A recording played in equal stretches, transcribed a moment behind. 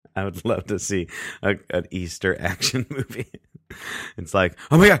I would love to see an Easter action movie. It's like,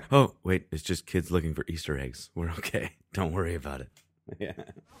 oh my God. Oh, wait, it's just kids looking for Easter eggs. We're okay. Don't worry about it. Yeah.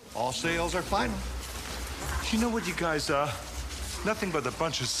 All sales are final. You know what you guys are? Nothing but a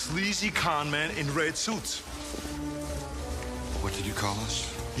bunch of sleazy con men in red suits. What did you call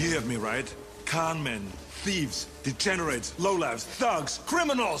us? You heard me right. Con men, thieves, degenerates, lowlifes, thugs,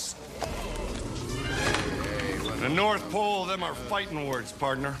 criminals. The North Pole, them are fighting words,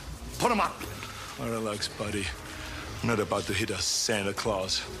 partner. Put them up. Relax, buddy. I'm not about to hit a Santa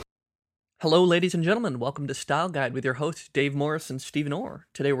Claus. Hello, ladies and gentlemen. Welcome to Style Guide with your hosts, Dave Morris and Stephen Orr.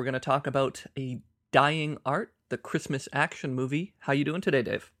 Today we're going to talk about a dying art, the Christmas action movie. How you doing today,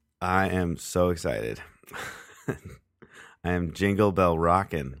 Dave? I am so excited. I am Jingle Bell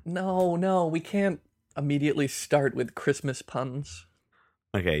Rockin'. No, we can't immediately start with Christmas puns.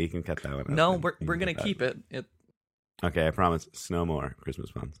 Okay, you can cut that one out. No, we're going to keep it. Okay, I promise. No more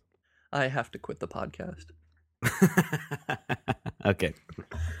Christmas puns. I have to quit the podcast. Okay.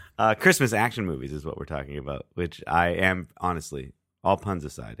 Christmas action movies is what we're talking about, which I am, honestly, all puns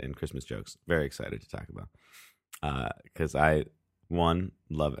aside and Christmas jokes, very excited to talk about. Because I, one,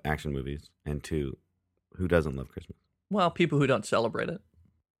 love action movies, and two, who doesn't love Christmas? Well, people who don't celebrate it.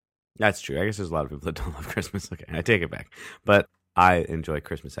 That's true. I guess there's a lot of people that don't love Christmas. Okay, I take it back. But I enjoy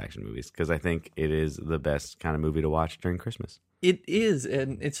Christmas action movies because I think it is the best kind of movie to watch during Christmas. It is,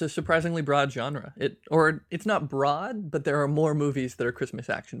 and it's a surprisingly broad genre. It's not broad, but there are more movies that are Christmas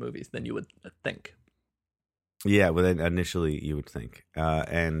action movies than you would think. Yeah, well, initially you would think,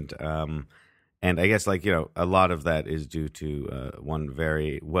 and I guess a lot of that is due to one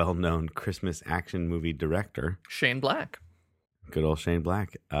very well-known Christmas action movie director, Shane Black. Good old Shane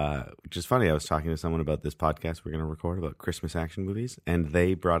Black, which is funny. I was talking to someone about this podcast we're going to record about Christmas action movies, and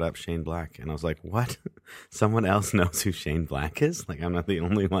they brought up Shane Black, and I was like, what? Someone else knows who Shane Black is? Like, I'm not the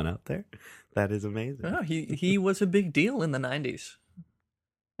only one out there? That is amazing. Oh, he was a big deal in the 90s,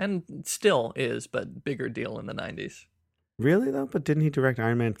 and still is, but bigger deal in the 90s. Really, though? But didn't he direct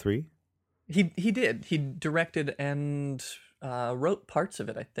Iron Man 3? He did. He directed and wrote parts of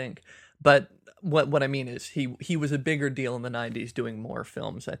it, I think. But what I mean is he was a bigger deal in the 90s doing more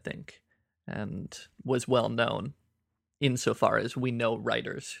films, I think, and was well known insofar as we know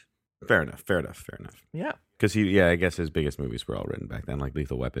writers. Fair enough. Yeah. Because I guess his biggest movies were all written back then, like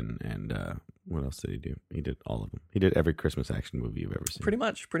Lethal Weapon and what else did he do? He did all of them. He did every Christmas action movie you've ever seen.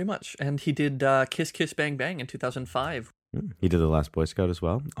 Pretty much. And he did Kiss Kiss Bang Bang in 2005. He did The Last Boy Scout as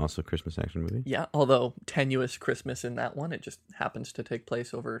well, also a Christmas action movie. Yeah, although tenuous Christmas in that one. It just happens to take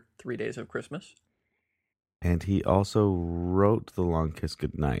place over 3 days of Christmas. And he also wrote The Long Kiss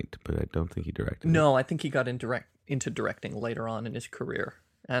Goodnight, but I don't think he directed it. No, I think he got into directing later on in his career.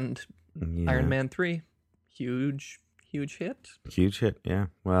 And Iron Man 3, huge hit. Huge hit, yeah.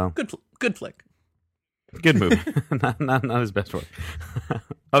 Well, good flick. Good movie. not his best work.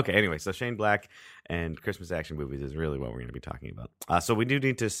 Okay, anyway, so Shane Black and Christmas action movies is really what we're going to be talking about. So we do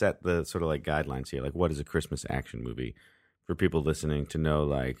need to set the sort of like guidelines here. Like, what is a Christmas action movie for people listening to know?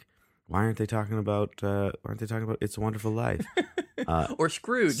 Like, why aren't they talking about? It's a Wonderful Life or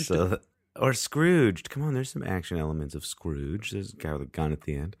Scrooge? Or Scrooged. Come on, there's some action elements of Scrooge. There's a guy with a gun at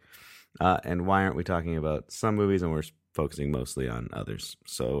the end. And why aren't we talking about some movies and we're focusing mostly on others?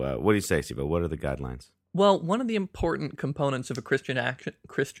 So, what do you say, Steve? What are the guidelines? Well, one of the important components of a Christmas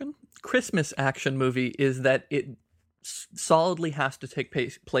action movie is that it solidly has to take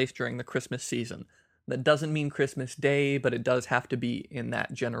place during the Christmas season. That doesn't mean Christmas Day, but it does have to be in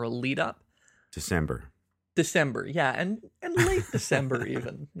that general lead up. December, yeah, and late December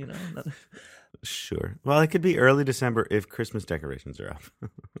even, Sure. Well, it could be early December if Christmas decorations are up.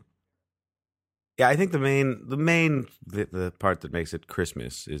 Yeah, I think the part that makes it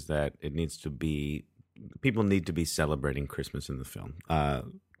Christmas is that people need to be celebrating Christmas in the film.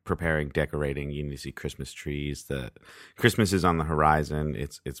 Preparing, decorating. You need to see Christmas trees. The Christmas is on the horizon.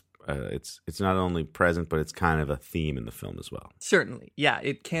 It's not only present, but it's kind of a theme in the film as well. Certainly, yeah.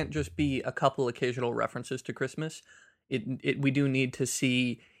 It can't just be a couple occasional references to Christmas. We do need to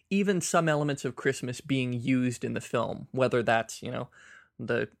see even some elements of Christmas being used in the film. Whether that's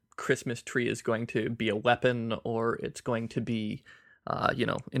the Christmas tree is going to be a weapon, or it's going to be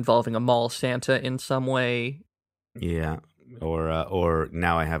involving a mall Santa in some way. Yeah. Or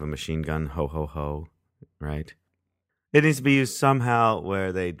now I have a machine gun, ho, ho, ho, right? It needs to be used somehow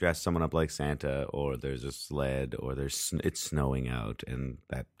where they dress someone up like Santa, or there's a sled, or it's snowing out, and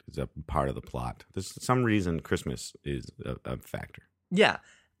that is a part of the plot. There's some reason Christmas is a factor. Yeah.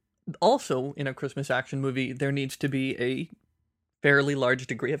 Also, in a Christmas action movie, there needs to be a fairly large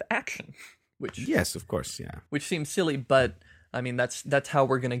degree of action, which... Yes, of course, yeah. Which seems silly, but I mean, that's how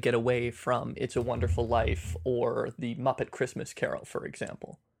we're going to get away from It's a Wonderful Life or the Muppet Christmas Carol, for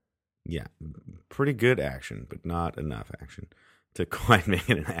example. Yeah, pretty good action, but not enough action to quite make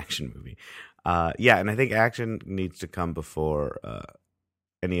it an action movie. Yeah, and I think action needs to come before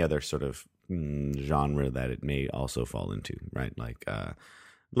any other sort of genre that it may also fall into, right?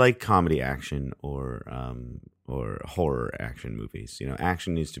 Like comedy action or horror action movies. You know,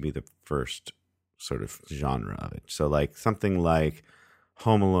 action needs to be the first sort of genre of it. So like something like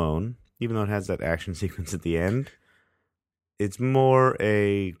Home Alone, even though it has that action sequence at the end, it's more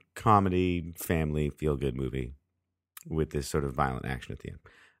a comedy, family, feel-good movie with this sort of violent action at the end.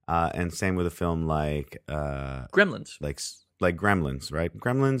 And same with a film like Gremlins. Like Gremlins, right?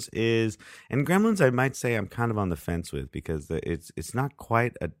 Gremlins I might say I'm kind of on the fence with because it's not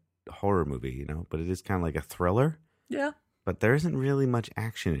quite a horror movie, you know, but it is kind of like a thriller. Yeah. But there isn't really much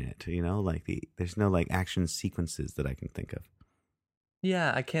action in it, you know, like there's no like action sequences that I can think of.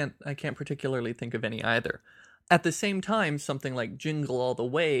 Yeah, I can't particularly think of any either. At the same time, something like Jingle All the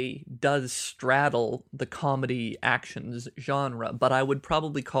Way does straddle the comedy actions genre, but I would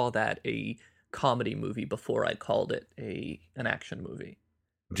probably call that a comedy movie before I called it an action movie.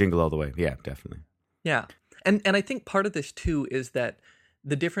 Jingle All the Way, yeah, definitely. Yeah, and I think part of this too is that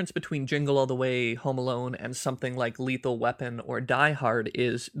the difference between Jingle All the Way, Home Alone, and something like Lethal Weapon or Die Hard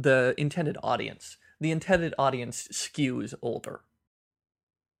is the intended audience. The intended audience skews older.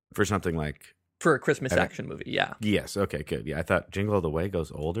 For something like... For a Christmas action movie, yeah. Yes, okay, good. Yeah, I thought Jingle All the Way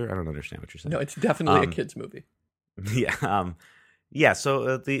goes older. I don't understand what you're saying. No, it's definitely a kid's movie. Yeah, yeah.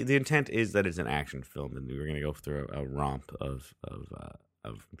 So the intent is that it's an action film, and we're going to go through a romp of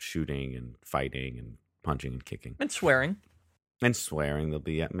shooting and fighting and punching and kicking And swearing. There'll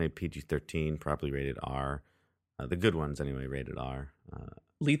be maybe PG-13, probably rated R. The good ones, anyway, rated R.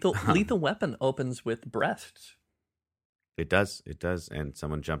 Lethal Weapon opens with breasts. It does, and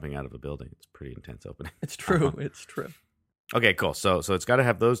someone jumping out of a building. It's a pretty intense opening. It's true. It's true. Okay, cool. So it's got to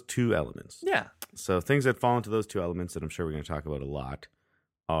have those two elements. Yeah. So things that fall into those two elements that I'm sure we're going to talk about a lot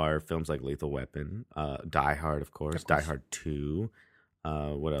are films like Lethal Weapon, Die Hard, of course. Die Hard 2.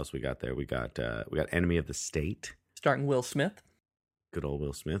 What else we got there? We got Enemy of the State, starring Will Smith. Good old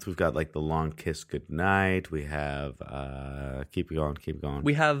Will Smith. We've got like The Long Kiss Goodnight. We have keep going.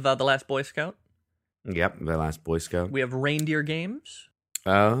 We have The Last Boy Scout. Yep, The Last Boy Scout. We have Reindeer Games.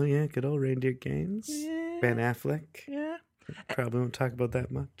 Oh yeah, good old Reindeer Games. Yeah. Ben Affleck. Yeah. Probably won't talk about that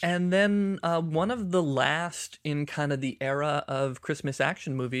much. And then one of the last in kind of the era of Christmas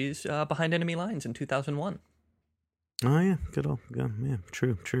action movies, Behind Enemy Lines in 2001. Oh yeah, good old, yeah,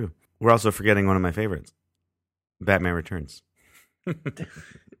 true. We're also forgetting one of my favorites, Batman Returns.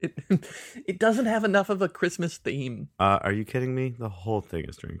 It doesn't have enough of a Christmas theme. Are you kidding me? The whole thing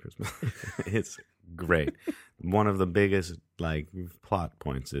is during Christmas. It's great. One of the biggest like plot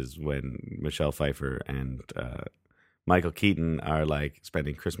points is when Michelle Pfeiffer and Michael Keaton are like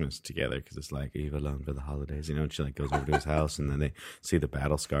spending Christmas together because it's like, are you alone for the holidays? You know, and she like goes over to his house and then they see the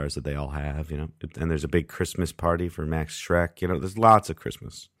battle scars that they all have, you know, and there's a big Christmas party for Max Schreck. You know, there's lots of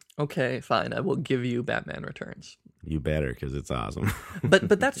Christmas. Okay, fine. I will give you Batman Returns. You better, because it's awesome.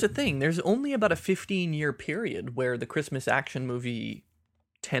 But that's the thing. There's only about a 15-year period where the Christmas action movie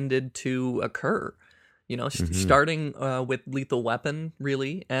tended to occur. You know, starting with Lethal Weapon,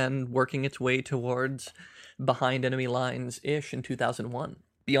 really, and working its way towards Behind Enemy Lines-ish in 2001.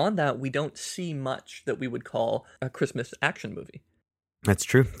 Beyond that, we don't see much that we would call a Christmas action movie. That's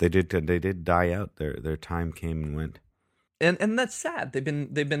true. They did die out. Their time came and went. And that's sad. They've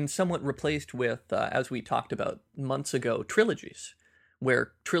been somewhat replaced with, as we talked about months ago, trilogies,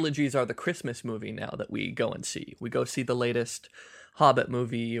 where trilogies are the Christmas movie now that we go and see. We go see the latest Hobbit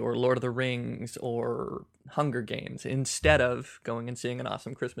movie or Lord of the Rings or Hunger Games instead of going and seeing an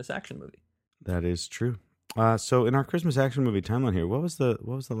awesome Christmas action movie. That is true. So in our Christmas action movie timeline here, what was the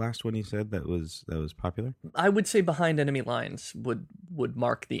last one you said that was popular? I would say Behind Enemy Lines would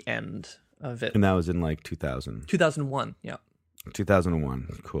mark the end of it. And that was in like 2000. 2001, yeah.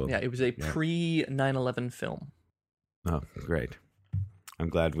 2001, cool. Yeah, it was a pre-9/11 film. Oh, great. I'm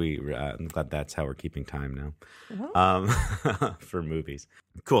glad that's how we're keeping time now. Uh-huh. For movies.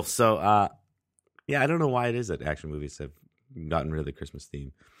 Cool. So, I don't know why it is that action movies have gotten rid of the Christmas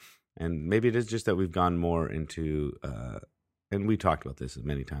theme. And maybe it is just that we've gone more into, and we talked about this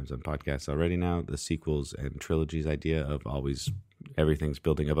many times on podcasts already now, the sequels and trilogies idea of everything's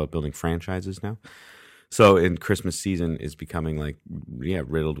about building franchises now. So in Christmas season is becoming like,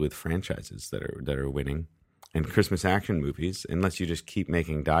 riddled with franchises that are winning. And Christmas action movies, unless you just keep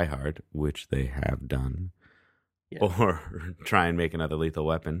making Die Hard, which they have done, or try and make another Lethal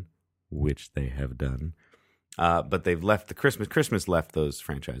Weapon, which they have done, But they've left the Christmas left those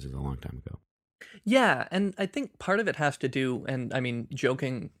franchises a long time ago. Yeah, and I think part of it has to do, and I mean,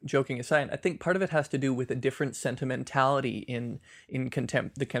 joking aside, I think part of it has to do with a different sentimentality in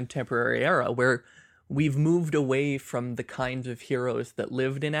the contemporary era, where we've moved away from the kinds of heroes that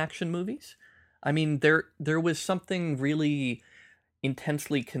lived in action movies. I mean, there was something really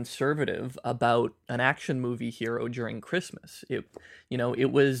intensely conservative about an action movie hero during Christmas. It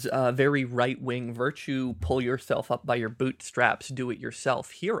was a very right-wing virtue, pull yourself up by your bootstraps, do it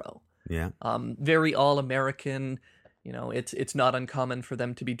yourself hero. Yeah. Very all-American. It's not uncommon for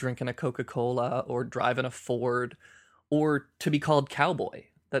them to be drinking a Coca-Cola or driving a Ford or to be called cowboy.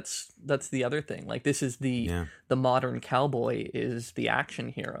 That's the other thing. Like, this is the modern cowboy is the action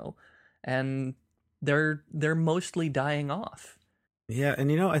hero, and they're mostly dying off. Yeah,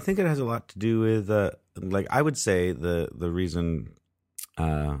 and I think it has a lot to do with I would say the reason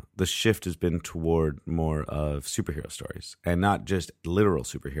the shift has been toward more of superhero stories, and not just literal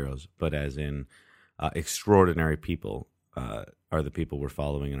superheroes, but as in extraordinary people are the people we're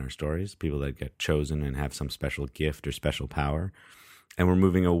following in our stories, people that get chosen and have some special gift or special power. And we're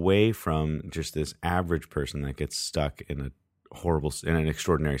moving away from just this average person that gets stuck in an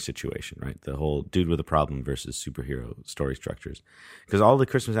extraordinary situation, right? The whole dude with a problem versus superhero story structures. Because all the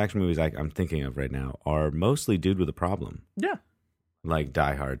Christmas action movies I'm thinking of right now are mostly dude with a problem. Yeah. Like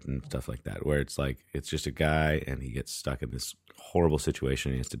Die Hard and stuff like that, where it's just a guy and he gets stuck in this horrible situation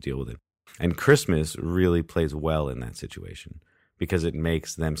and he has to deal with it. And Christmas really plays well in that situation because it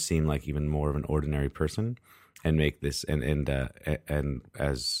makes them seem like even more of an ordinary person, and make this and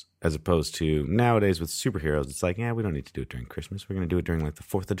as opposed to nowadays with superheroes, it's like, we don't need to do it during Christmas. We're going to do it during like the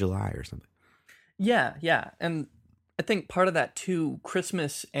 4th of July or something. Yeah. And I think part of that too,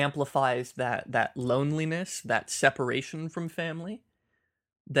 Christmas amplifies that loneliness, that separation from family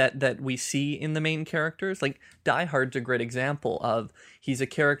that we see in the main characters. Like, Die Hard's a great example of, he's a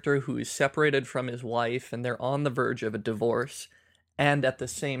character who is separated from his wife and they're on the verge of a divorce, and at the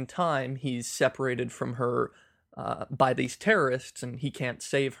same time he's separated from her by these terrorists, and he can't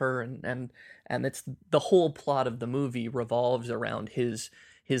save her, and it's the whole plot of the movie revolves around his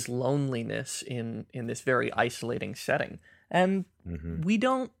loneliness in this very isolating setting. And we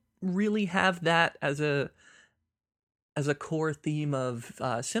don't really have that as a core theme of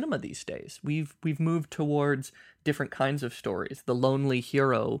cinema these days. We've moved towards different kinds of stories. The lonely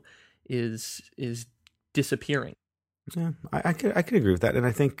hero is disappearing. Yeah, I could agree with that, and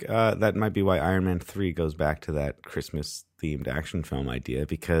I think that might be why Iron Man 3 goes back to that Christmas-themed action film idea,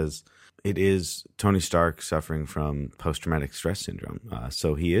 because it is Tony Stark suffering from post-traumatic stress syndrome.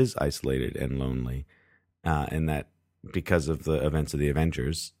 So he is isolated and lonely, and that because of the events of the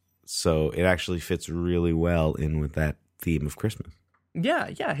Avengers. So it actually fits really well in with that theme of Christmas.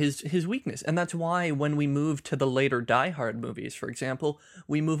 Yeah, his weakness. And that's why when we move to the later Die Hard movies, for example,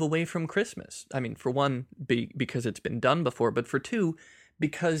 we move away from Christmas. I mean, for one, because it's been done before, but for two,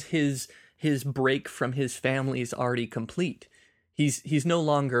 because his break from his family is already complete. He's no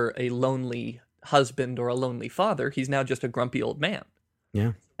longer a lonely husband or a lonely father. He's now just a grumpy old man.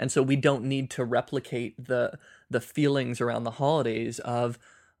 Yeah. And so we don't need to replicate the feelings around the holidays of,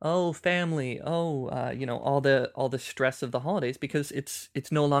 family, all the stress of the holidays, because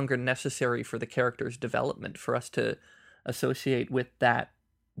it's no longer necessary for the character's development for us to associate with that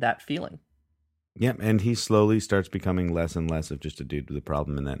feeling. Yeah, and he slowly starts becoming less and less of just a dude with a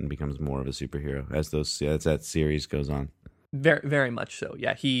problem in that, and becomes more of a superhero as that series goes on. Very, very much so.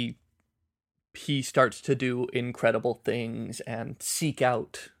 Yeah, he starts to do incredible things and seek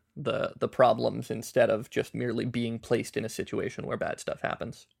out the problems instead of just merely being placed in a situation where bad stuff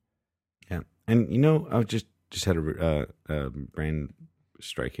happens. Yeah, and I just had a brain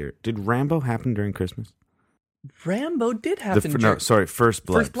strike here. Did Rambo happen during Christmas? Rambo did happen. First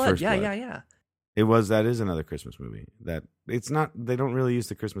Blood. First Blood. Yeah. That is another Christmas movie. That it's not. They don't really use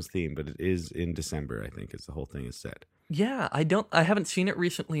the Christmas theme, but it is in December, I think, as the whole thing is set. Yeah, I haven't seen it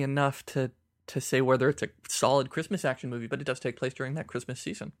recently enough to say whether it's a solid Christmas action movie, but it does take place during that Christmas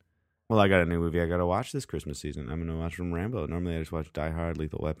season. Well, I got a new movie I got to watch this Christmas season. I'm going to watch from Rambo. Normally I just watch Die Hard,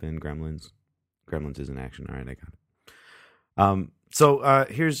 Lethal Weapon, Gremlins. Gremlins is an action. All right, I got it. So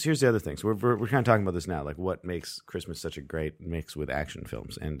here's the other thing. So we're kind of talking about this now, like what makes Christmas such a great mix with action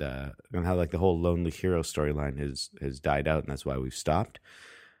films, and how like the whole lonely hero storyline has died out, and that's why we've stopped.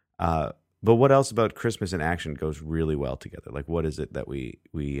 But what else about Christmas and action goes really well together? Like, what is it that we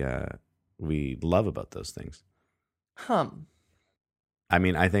love about those things? I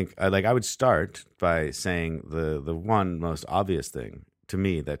mean, I think I would start by saying the one most obvious thing to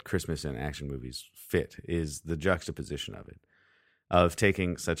me that Christmas and action movies fit is the juxtaposition of it. of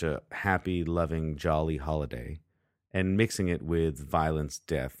taking such a happy, loving, jolly holiday and mixing it with violence,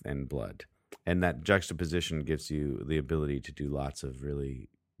 death, and blood. And that juxtaposition gives you the ability to do lots of really,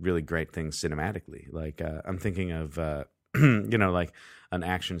 really great things cinematically. Like I'm thinking of, like an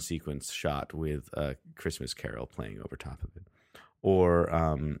action sequence shot with a Christmas Carol playing over top of it. Or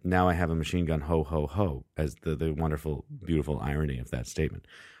Now I Have a Machine Gun, Ho, Ho, Ho, as the wonderful, beautiful irony of that statement.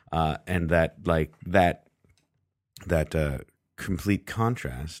 And that complete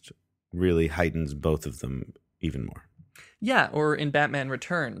contrast really heightens both of them even more. Yeah, or in Batman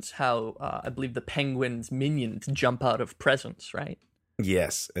Returns, how I believe the Penguin's minions jump out of presents, right?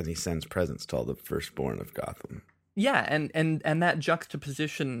 Yes, and he sends presents to all the firstborn of Gotham. Yeah, and that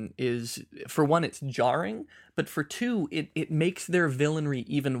juxtaposition is, for one, it's jarring, but for two, it makes their villainry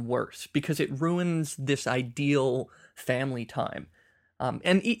even worse because it ruins this ideal family time.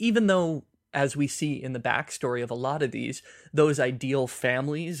 And even though, as we see in the backstory of a lot of these, those ideal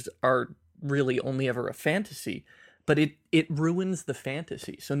families are really only ever a fantasy, but it ruins the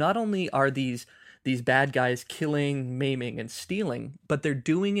fantasy. So not only are these bad guys killing, maiming, and stealing, but they're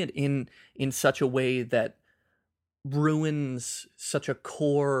doing it in such a way that ruins such a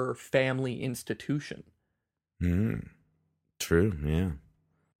core family institution. True, yeah.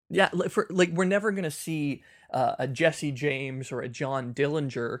 Yeah, we're never going to see a Jesse James or a John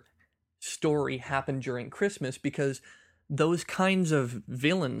Dillinger story happen during Christmas because those kinds of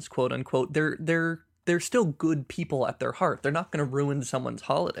villains, quote unquote, they're still good people at their heart. They're not going to ruin someone's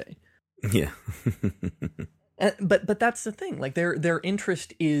holiday. Yeah. But that's the thing. Like their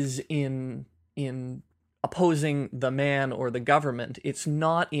interest is in opposing the man or the government. It's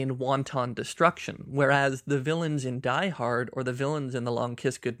not in wanton destruction. Whereas the villains in Die Hard or the villains in The Long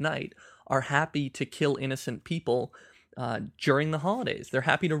Kiss Goodnight are happy to kill innocent people during the holidays. They're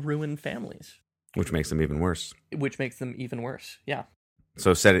happy to ruin families. Which makes them even worse. Yeah.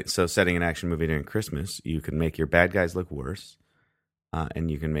 So setting an action movie during Christmas, you can make your bad guys look worse,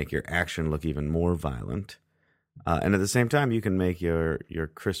 and you can make your action look even more violent. And at the same time, you can make your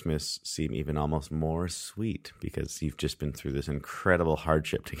Christmas seem even almost more sweet because you've just been through this incredible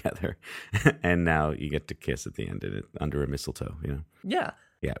hardship together, and now you get to kiss at the end under a mistletoe. Yeah.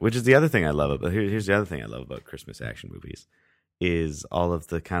 Yeah, which is the other thing I love about. Here's the other thing I love about Christmas action movies, is all of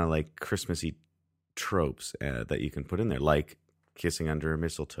the kind of like Christmassy tropes that you can put in there, like kissing under a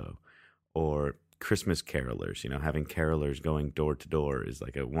mistletoe, or Christmas carolers. Having carolers going door to door is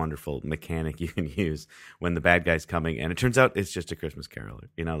like a wonderful mechanic you can use when the bad guy's coming, and it turns out it's just a Christmas caroler.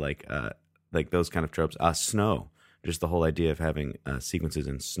 Like those kind of tropes. Snow, just the whole idea of having sequences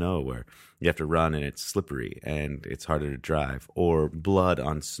in snow where you have to run and it's slippery and it's harder to drive, or blood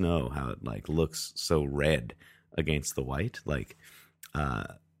on snow, how it like looks so red against the white. Like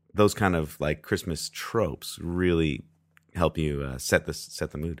those kind of like Christmas tropes really help you set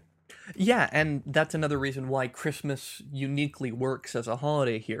the mood. Yeah, and that's another reason why Christmas uniquely works as a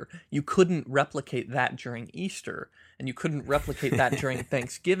holiday here. You couldn't replicate that during Easter, and you couldn't replicate that during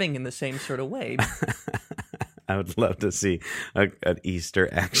Thanksgiving in the same sort of way. I would love to see an Easter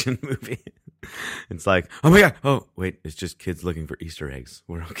action movie. It's like, oh my God, oh wait, it's just kids looking for Easter eggs.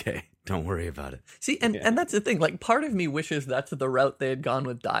 We're okay. Don't worry about it. See, and that's the thing. Like, part of me wishes that's the route they had gone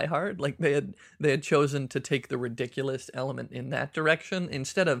with Die Hard. Like, they had chosen to take the ridiculous element in that direction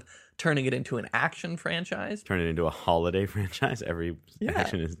instead of turning it into an action franchise. Turn it into a holiday franchise. Every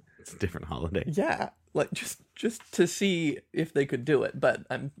action is a different holiday. Yeah, like just to see if they could do it. But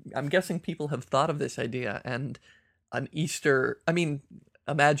I'm guessing people have thought of this idea, and an Easter. I mean,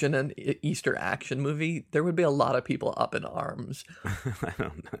 imagine an Easter action movie. There would be a lot of people up in arms. I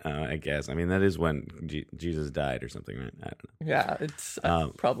don't know. I guess. I mean, that is when Jesus died or something, right? I don't know. Yeah, it's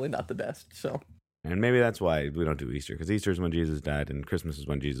probably not the best. So. And maybe that's why we don't do Easter, because Easter is when Jesus died and Christmas is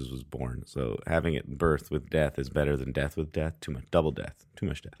when Jesus was born. So having it birth with death is better than death with death. Too much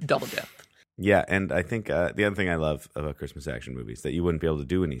death. Double death. Yeah, and I think the other thing I love about Christmas action movies that you wouldn't be able to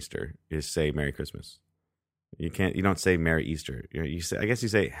do in Easter is say Merry Christmas. You don't say Merry Easter. I guess you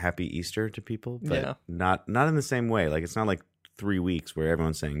say Happy Easter to people, but not in the same way. Like, it's not like 3 weeks where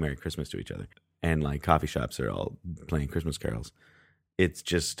everyone's saying Merry Christmas to each other and like coffee shops are all playing Christmas carols. It's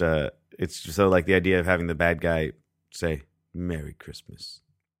just so like the idea of having the bad guy say Merry Christmas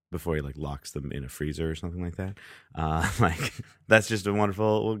before he like locks them in a freezer or something like that. Like, that's just a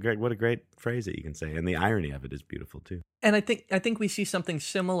wonderful, what a great phrase that you can say. And the irony of it is beautiful too. And I think we see something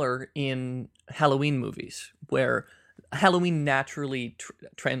similar in Halloween movies, where Halloween naturally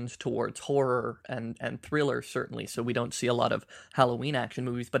trends towards horror and thriller, certainly. So we don't see a lot of Halloween action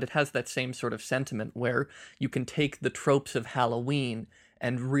movies, but it has that same sort of sentiment where you can take the tropes of Halloween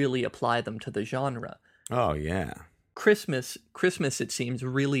and really apply them to the genre. Oh, yeah. Christmas, it seems,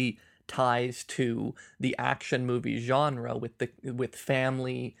 really ties to the action movie genre with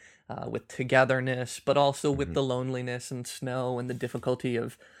family, with togetherness, but also with the loneliness and snow and the difficulty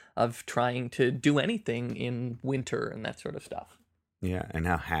of trying to do anything in winter and that sort of stuff. Yeah, and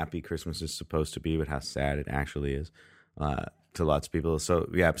how happy Christmas is supposed to be, but how sad it actually is to lots of people. So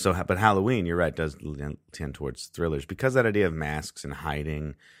yeah, but Halloween, you're right, does tend towards thrillers because that idea of masks and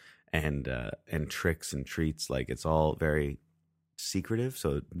hiding and tricks and treats, like it's all very secretive.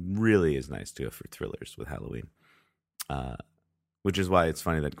 So it really is nice to go for thrillers with Halloween, which is why it's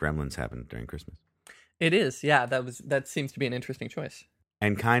funny that Gremlins happened during Christmas. It is, yeah. That seems to be an interesting choice.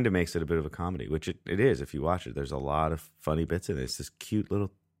 And kind of makes it a bit of a comedy, which it is if you watch it. There's a lot of funny bits in it. It's this cute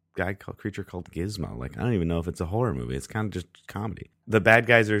little creature called Gizmo. Like, I don't even know if it's a horror movie. It's kind of just comedy. The bad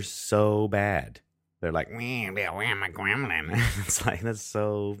guys are so bad. They're like, where my gremlin? It's like, that's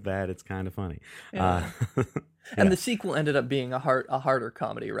so bad. It's kind of funny. Yeah. And the sequel ended up being a harder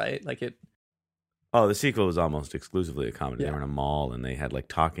comedy, right? Like it. Oh, the sequel was almost exclusively a comedy. Yeah. They were in a mall and they had like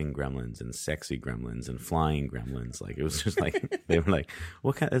talking gremlins and sexy gremlins and flying gremlins. Like it was just like they were like,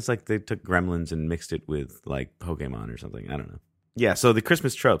 what kind? It's like they took gremlins and mixed it with like Pokemon or something. I don't know. Yeah. So the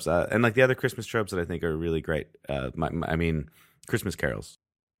Christmas tropes and like the other Christmas tropes that I think are really great. I mean, Christmas carols.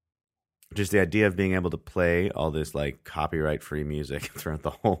 Just the idea of being able to play all this like copyright free music throughout the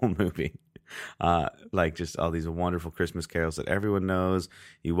whole movie. Like just all these wonderful Christmas carols that everyone knows.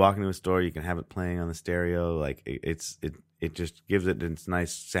 You walk into a store, you can have it playing on the stereo. Like it just gives it its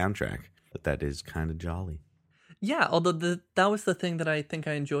nice soundtrack. But that is kind of jolly. Yeah, although that was the thing that I think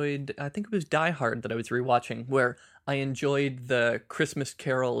I enjoyed. I think it was Die Hard that I was rewatching, where I enjoyed the Christmas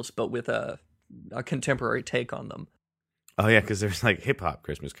carols, but with a contemporary take on them. Oh yeah, because there's like hip hop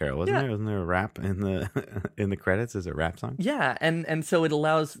Christmas Carol, wasn't Yeah. there? Wasn't there a rap in the credits? Is it a rap song? Yeah, and so it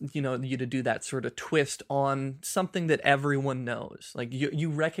allows you to do that sort of twist on something that everyone knows. Like you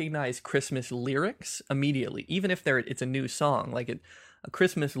recognize Christmas lyrics immediately, even if it's a new song. Like a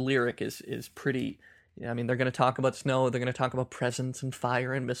Christmas lyric is pretty. I mean, they're going to talk about snow, they're going to talk about presents and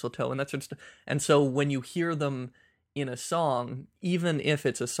fire and mistletoe and that sort of stuff. And so when you hear them in a song, even if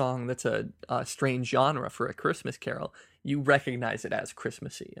it's a song that's a strange genre for a Christmas carol, you recognize it as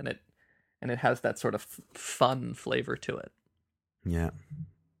Christmassy, and it has that sort of fun flavor to it. Yeah.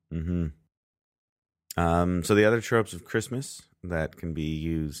 Mm-hmm. So the other tropes of Christmas that can be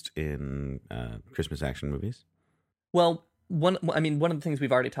used in Christmas action movies. Well, one of the things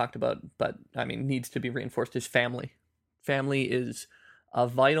we've already talked about, but I mean needs to be reinforced, is family. Family is a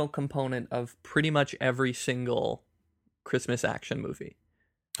vital component of pretty much every single Christmas action movie.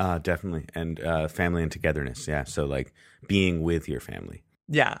 Definitely. And family and togetherness. Yeah. So like being with your family.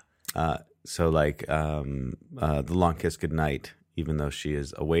 Yeah. So like The Long Kiss Goodnight, even though she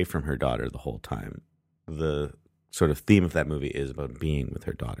is away from her daughter the whole time, the sort of theme of that movie is about being with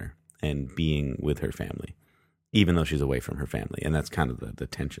her daughter and being with her family, even though she's away from her family. And that's kind of the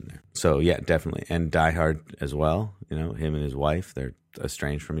tension there. So yeah, definitely. And Die Hard as well. Him and his wife, they're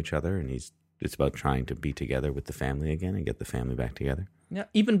estranged from each other, and it's about trying to be together with the family again and get the family back together. Yeah,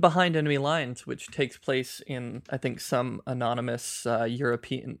 even Behind Enemy Lines, which takes place in, I think, some anonymous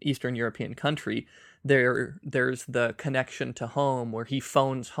Eastern European country, there's the connection to home where he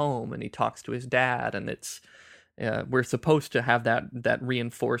phones home and he talks to his dad, and it's we're supposed to have that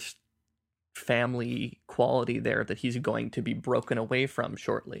reinforced family quality there that he's going to be broken away from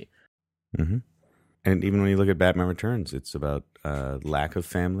shortly. Mm-hmm. And even when you look at Batman Returns, it's about lack of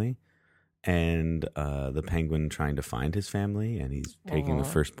family. And the Penguin trying to find his family, and he's taking the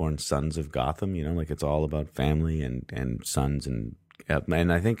firstborn sons of Gotham. Like it's all about family and sons, and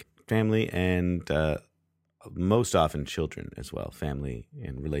I think family and most often children as well. Family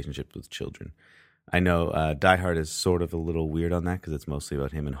and relationships with children. I know Die Hard is sort of a little weird on that because it's mostly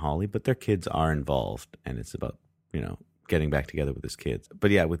about him and Holly, but their kids are involved, and it's about getting back together with his kids.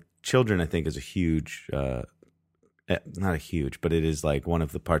 But yeah, with children, I think is a huge. Not a huge, but it is like one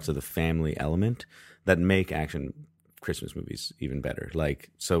of the parts of the family element that make action Christmas movies even better. Like,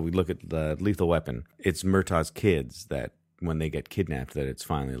 so we look at the Lethal Weapon. It's Murtaugh's kids that when they get kidnapped, that it's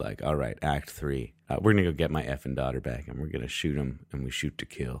finally like, all right, Act 3. We're going to go get my effing daughter back, and we're going to shoot them, and we shoot to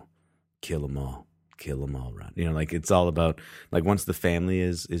kill. Kill them all. Kill them all, Ron. Like it's all about, like once the family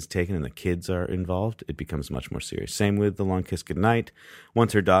is taken and the kids are involved, it becomes much more serious. Same with The Long Kiss Goodnight.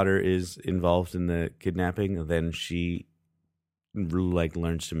 Once her daughter is involved in the kidnapping, then she like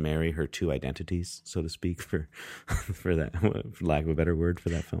learns to marry her two identities, so to speak, for that, for lack of a better word for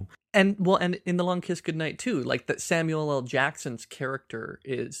that film. And in The Long Kiss Goodnight too, like that Samuel L. Jackson's character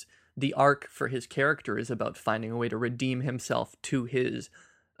is the arc for his character is about finding a way to redeem himself to his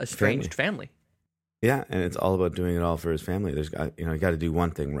estranged family. Yeah, and it's all about doing it all for his family. There's got you got to do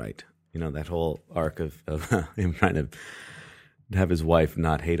one thing right. That whole arc of him trying to have his wife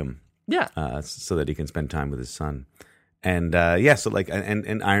not hate him. Yeah. So that he can spend time with his son. And so like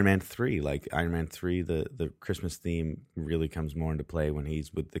and Iron Man 3, like Iron Man 3, the Christmas theme really comes more into play when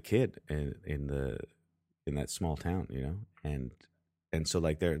he's with the kid in that small town, and so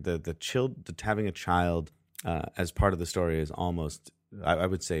like having a child as part of the story is almost, I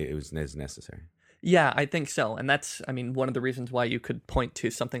would say it was necessary. Yeah, I think so. And that's, one of the reasons why you could point to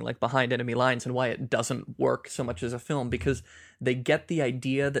something like Behind Enemy Lines and why it doesn't work so much as a film, because they get the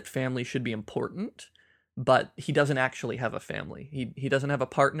idea that family should be important, but he doesn't actually have a family. He doesn't have a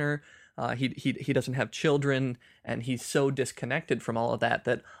partner. He doesn't have children, and he's so disconnected from all of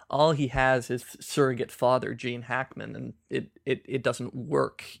that all he has is surrogate father Gene Hackman, and it doesn't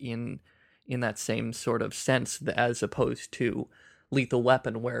work in that same sort of sense as opposed to Lethal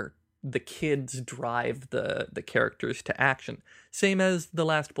Weapon, where the kids drive the characters to action. Same as The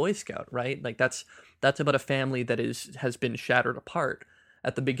Last Boy Scout, right? Like that's about a family that has been shattered apart.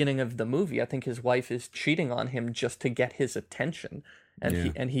 At the beginning of the movie, I think his wife is cheating on him just to get his attention,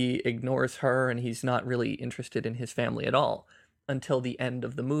 and he ignores her, and he's not really interested in his family at all until the end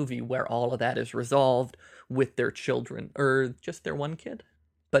of the movie, where all of that is resolved with their children, or just their one kid.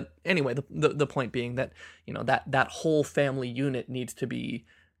 But anyway, the point being that that whole family unit needs to be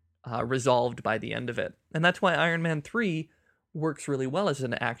resolved by the end of it. And that's why Iron Man 3 works really well as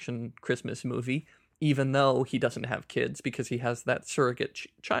an action Christmas movie, even though he doesn't have kids, because he has that surrogate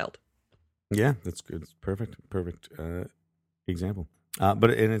child. Yeah, that's good. It's perfect example. But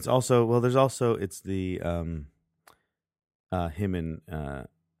it's also, it's the him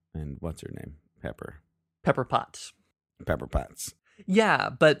and what's her name? Pepper Potts. Yeah,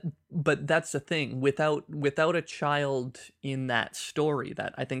 but that's the thing. Without a child in that story,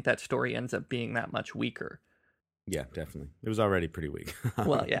 I think that story ends up being that much weaker. Yeah, definitely. It was already pretty weak.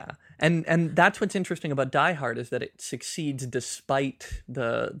 Well, yeah, and that's what's interesting about Die Hard, is that it succeeds despite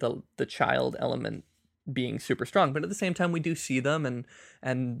the child element being super strong. But at the same time, we do see them,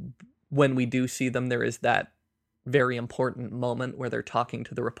 and when we do see them, there is that very important moment where they're talking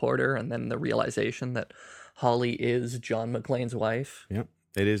to the reporter, and then the realization that Holly is John McClane's wife. Yep.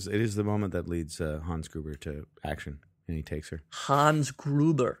 It is the moment that leads Hans Gruber to action, and he takes her. Hans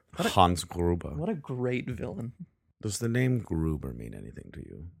Gruber. Hans Gruber. What a great villain. Does the name Gruber mean anything to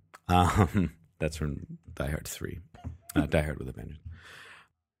you? That's from Die Hard 3. Die Hard with a Vengeance.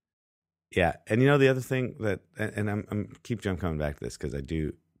 Yeah, and the other thing that, and I'm keep coming back to this because I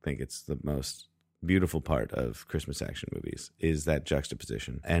do think it's the most beautiful part of Christmas action movies, is that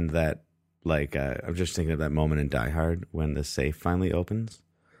juxtaposition, and that, like, I'm just thinking of that moment in Die Hard when the safe finally opens.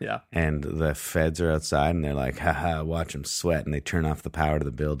 Yeah. And the feds are outside, and they're like, haha, watch them sweat. And they turn off the power to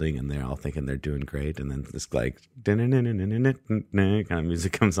the building, and they're all thinking they're doing great. And then this, like, kind of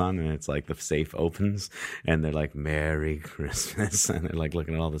music comes on, and it's like the safe opens, and they're like, Merry Christmas. And they're like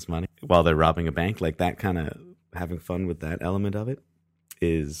looking at all this money while they're robbing a bank. Like, that kind of having fun with that element of it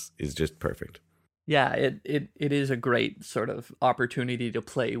is just perfect. Yeah, it is a great sort of opportunity to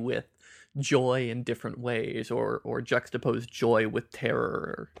play with joy in different ways, or juxtapose joy with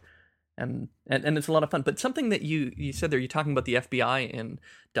terror, and it's a lot of fun. But something that you said there, you're talking about the FBI in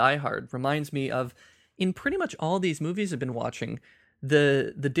Die Hard, reminds me of, in pretty much all these movies I've been watching,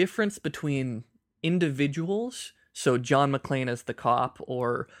 the difference between individuals, so John McClane as the cop,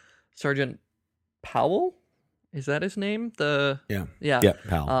 or Sergeant Powell, is that his name? Powell.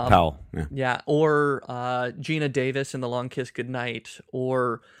 Powell. Yeah, or Gina Davis in The Long Kiss Goodnight,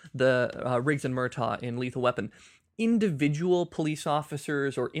 or the Riggs and Murtaugh in Lethal Weapon. Individual police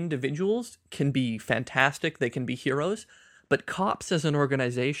officers or individuals can be fantastic. They can be heroes. But cops as an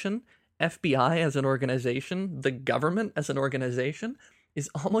organization, FBI as an organization, the government as an organization, is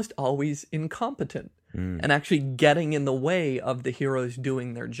almost always incompetent and actually getting in the way of the heroes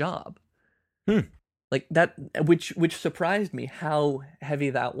doing their job. Like that, which surprised me how heavy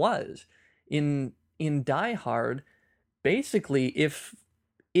that was. In Die Hard, basically, if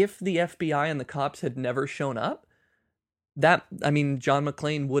the FBI and the cops had never shown up, John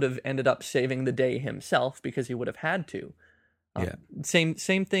McClane would have ended up saving the day himself, because he would have had to. Same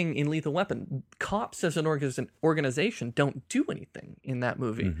thing in Lethal Weapon. Cops as an organization don't do anything in that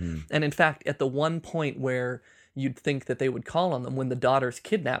movie. Mm-hmm. And in fact, at the one point where you'd think that they would call on them, when the daughter's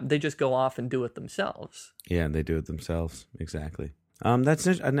kidnapped, they just go off and do it themselves. Yeah, they do it themselves. Exactly. That's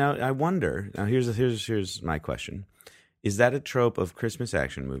now. I wonder. Now, here's my question: is that a trope of Christmas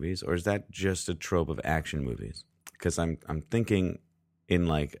action movies, or is that just a trope of action movies? Because I'm thinking, in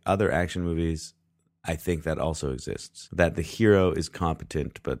like other action movies, I think that also exists. That the hero is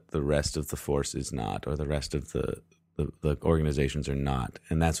competent, but the rest of the force is not, or the rest of the organizations are not.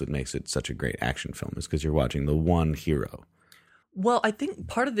 And that's what makes it such a great action film, is because you're watching the one hero. Well, I think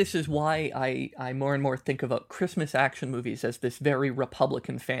part of this is why I more and more think about Christmas action movies as this very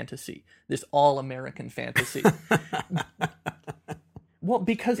Republican fantasy, this all-American fantasy. Well,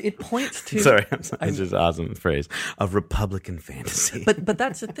 because it points to... Sorry, it's just an awesome phrase. A Republican fantasy. But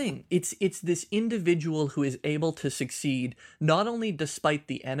that's the thing. It's this individual who is able to succeed not only despite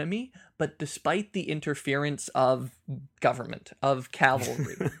the enemy, but despite the interference of government, of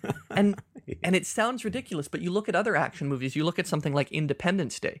cavalry. And it sounds ridiculous, but you look at other action movies, you look at something like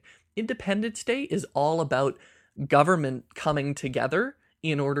Independence Day. Independence Day is all about government coming together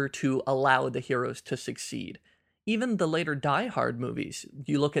in order to allow the heroes to succeed. Even the later Die Hard movies,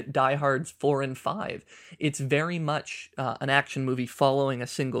 you look at Die Hard's 4 and 5, it's very much an action movie following a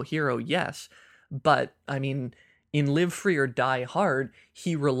single hero, yes. But, I mean, in Live Free or Die Hard,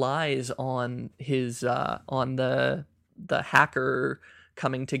 he relies on his, on the hacker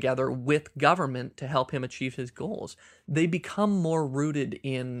coming together with government to help him achieve his goals. They become more rooted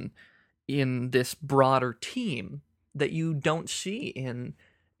in this broader team that you don't see in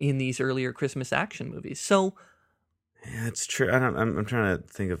these earlier Christmas action movies. So... Yeah, it's true. I'm trying to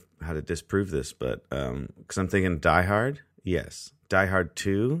think of how to disprove this, but because I'm thinking Die Hard, yes. Die Hard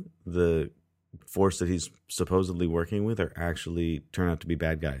 2, the force that he's supposedly working with are actually turn out to be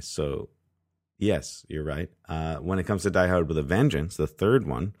bad guys. So, yes, you're right. When it comes to Die Hard with a Vengeance, the third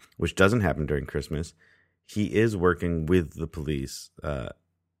one, which doesn't happen during Christmas, he is working with the police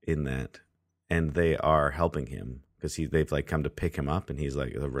in that, and they are helping him because they've like come to pick him up, and he's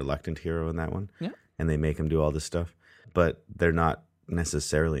like the reluctant hero in that one. Yeah. And they make him do all this stuff. But they're not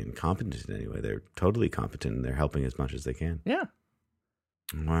necessarily incompetent in any way. They're totally competent, and they're helping as much as they can. Yeah.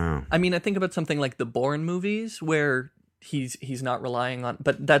 Wow. I mean, I think about something like the Bourne movies, where he's not relying on...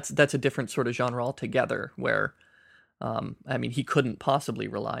 But that's a different sort of genre altogether, where, I mean, he couldn't possibly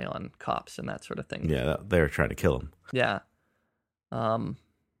rely on cops and that sort of thing. Yeah, they're trying to kill him. Yeah.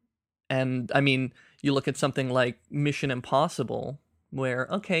 And, I mean, you look at something like Mission Impossible... where,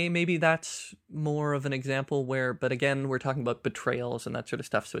 okay, maybe that's more of an example where, but again, we're talking about betrayals and that sort of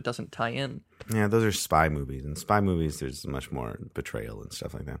stuff, so it doesn't tie in. Yeah, those are spy movies. In spy movies, there's much more betrayal and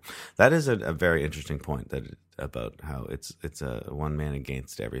stuff like that. That is a very interesting point about how it's a one man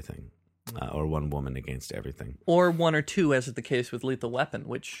against everything, or one woman against everything. Or one or two, as is the case with Lethal Weapon,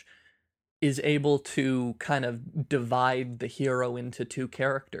 which is able to kind of divide the hero into two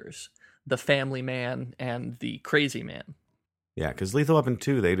characters, the family man and the crazy man. Yeah, because Lethal Weapon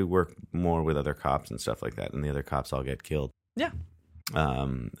 2, they do work more with other cops and stuff like that, and the other cops all get killed. Yeah.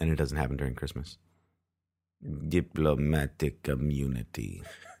 And it doesn't happen during Christmas. Diplomatic immunity.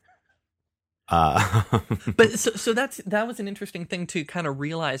 But so that was an interesting thing to kind of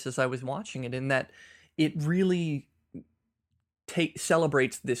realize as I was watching it, in that it really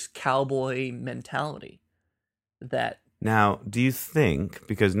celebrates this cowboy mentality that... Now, do you think,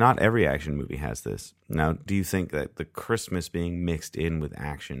 because not every action movie has this, now, do you think that the Christmas being mixed in with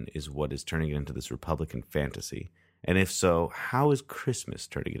action is what is turning it into this Republican fantasy? And if so, how is Christmas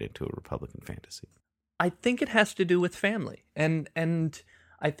turning it into a Republican fantasy? I think it has to do with family. And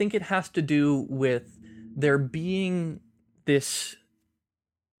I think it has to do with there being this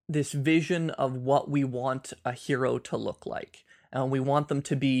vision of what we want a hero to look like. And we want them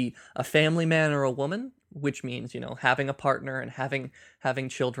to be a family man or a woman, which means, having a partner and having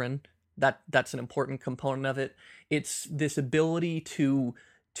children. That's an important component of it. It's this ability to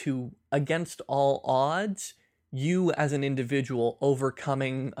against all odds, you as an individual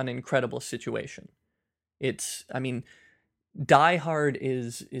overcoming an incredible situation. Die Hard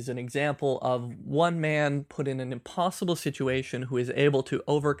is an example of one man put in an impossible situation who is able to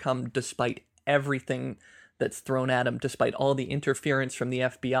overcome despite everything that's thrown at him, despite all the interference from the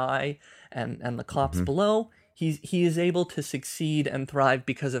FBI and the cops below. He is able to succeed and thrive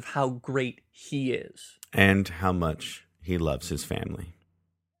because of how great he is. And how much he loves his family.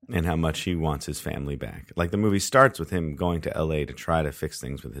 And how much he wants his family back. Like, the movie starts with him going to LA to try to fix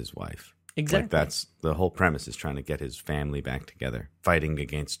things with his wife. Exactly. Like, that's the whole premise, is trying to get his family back together, fighting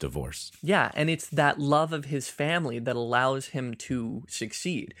against divorce. Yeah, and it's that love of his family that allows him to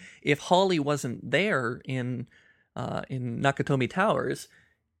succeed. If Holly wasn't there in Nakatomi Towers,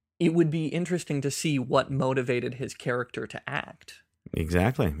 it would be interesting to see what motivated his character to act.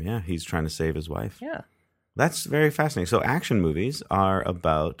 Exactly. Yeah, he's trying to save his wife. Yeah. That's very fascinating. So action movies are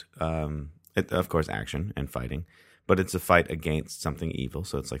about, of course, action and fighting, but it's a fight against something evil.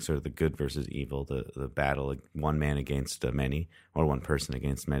 So it's like sort of the good versus evil, the battle, one man against many, or one person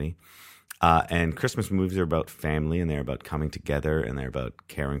against many. And Christmas movies are about family, and they're about coming together, and they're about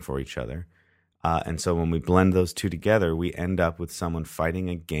caring for each other. And so when we blend those two together, we end up with someone fighting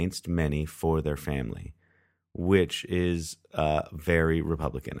against many for their family, which is very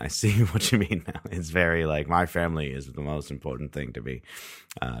Republican. I see what you mean now. It's very like, my family is the most important thing to me.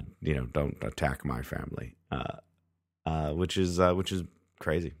 Don't attack my family, which is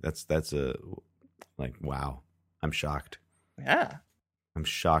crazy. That's a like, wow. I'm shocked. Yeah. I'm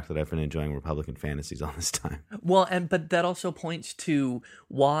shocked that I've been enjoying Republican fantasies all this time. Well, but that also points to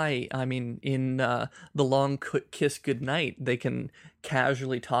why, I mean, in The Long Kiss Goodnight, they can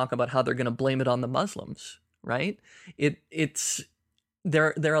casually talk about how they're going to blame it on the Muslims, right? It's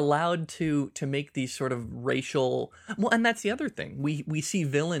they're allowed to make these sort of racial, well, and that's the other thing. We see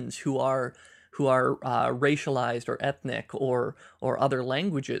villains who are racialized or ethnic or other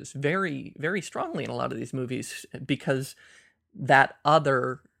languages very, very strongly in a lot of these movies, because that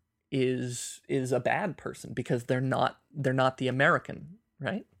other is a bad person, because they're not the American,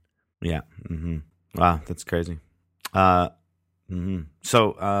 right? Yeah. Mm-hmm. Wow, that's crazy. Mm-hmm.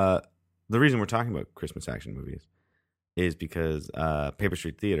 So the reason we're talking about Christmas action movies is because Paper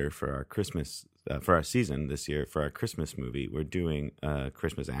Street Theater, for our Christmas for our season this year, for our Christmas movie, we're doing a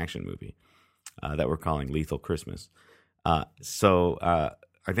Christmas action movie that we're calling Lethal Christmas. So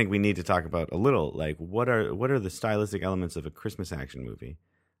I think we need to talk about a little, like, what are the stylistic elements of a Christmas action movie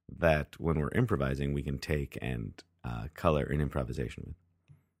that, when we're improvising, we can take and color an improvisation with.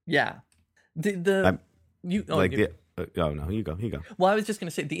 Yeah. You go. Well, I was just going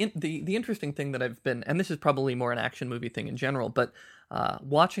to say the interesting thing that I've been, and this is probably more an action movie thing in general, but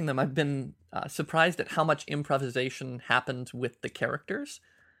watching them, I've been surprised at how much improvisation happens with the characters,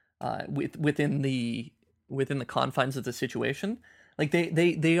 within the confines of the situation. Like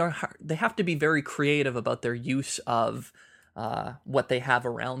they have to be very creative about their use of what they have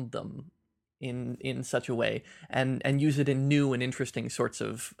around them in such a way, and use it in new and interesting sorts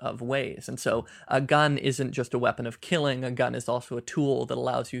of ways. And so a gun isn't just a weapon of killing. A gun is also a tool that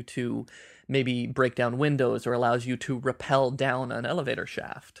allows you to maybe break down windows, or allows you to rappel down an elevator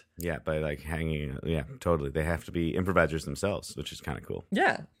shaft. Yeah, by like hanging. Yeah, totally. They have to be improvisers themselves, which is kind of cool.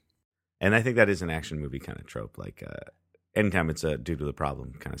 Yeah. And I think that is an action movie kind of trope. Like anytime it's a due to the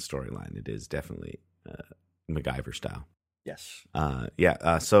problem kind of storyline, it is definitely MacGyver style. Yes.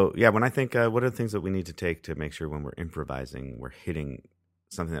 So when I think, what are the things that we need to take to make sure when we're improvising, we're hitting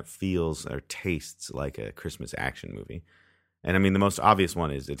something that feels or tastes like a Christmas action movie? And I mean, the most obvious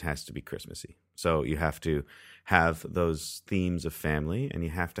one is it has to be Christmassy. So you have to have those themes of family, and you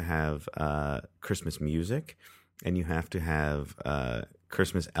have to have Christmas music, and you have to have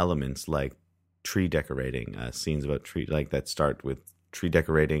Christmas elements like tree decorating, scenes about tree, like that start with tree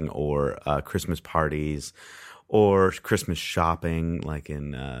decorating, or Christmas parties, or Christmas shopping, like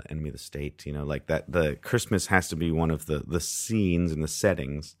in Enemy of the State. Like that. The Christmas has to be one of the scenes and the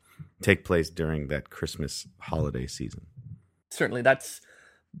settings take place during that Christmas holiday season. Certainly, that's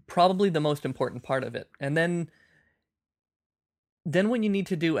probably the most important part of it. And then what you need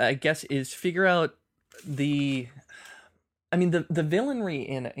to do, I guess, is figure out the villainry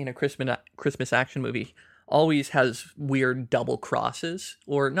in a Christmas action movie always has weird double crosses,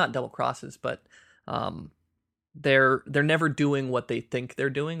 or not double crosses, but they're never doing what they think they're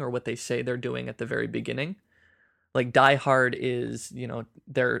doing or what they say they're doing at the very beginning. Like Die Hard is,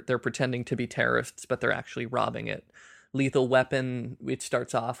 they're pretending to be terrorists, but they're actually robbing it. Lethal Weapon, it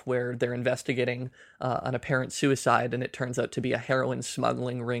starts off where they're investigating an apparent suicide, and it turns out to be a heroin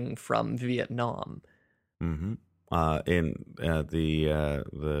smuggling ring from Vietnam. Mm-hmm. In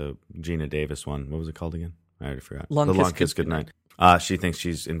the Gina Davis one, what was it called again? I already forgot. Long Kiss Goodnight. She thinks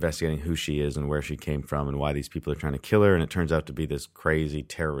she's investigating who she is and where she came from and why these people are trying to kill her, and it turns out to be this crazy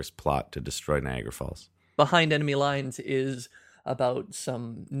terrorist plot to destroy Niagara Falls. Behind Enemy Lines is about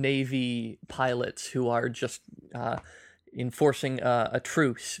some Navy pilots who are just enforcing a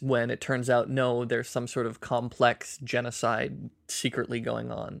truce, when it turns out, no, there's some sort of complex genocide secretly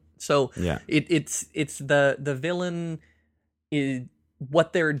going on. So yeah. It's the villain is,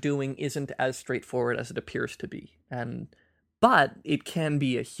 what they're doing isn't as straightforward as it appears to be, but it can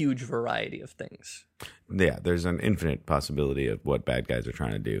be a huge variety of things. Yeah, there's an infinite possibility of what bad guys are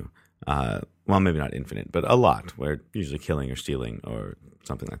trying to do. Well, maybe not infinite, but a lot, where usually killing or stealing or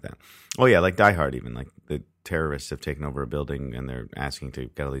something like that. Oh yeah, like Die Hard even. Like the terrorists have taken over a building and they're asking to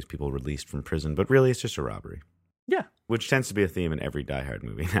get all these people released from prison, but really it's just a robbery. Yeah. Which tends to be a theme in every Die Hard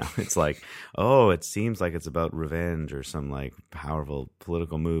movie now. It's like, oh, it seems like it's about revenge or some like powerful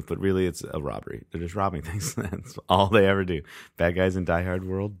political move, but really it's a robbery. They're just robbing things. That's all they ever do. Bad guys in Die Hard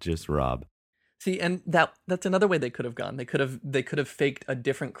world just rob. See, and that's another way they could have gone. They could have faked a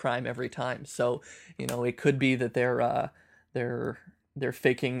different crime every time. So, it could be that they're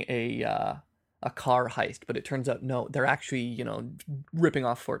faking a car heist, but it turns out no, they're actually, ripping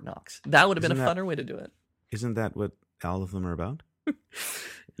off Fort Knox. That would have been a funner way to do it. Isn't that what all of them are about?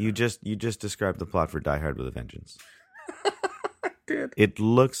 You just described the plot for Die Hard with a Vengeance. Did. It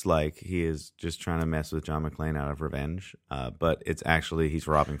looks like he is just trying to mess with John McClane out of revenge, but it's actually he's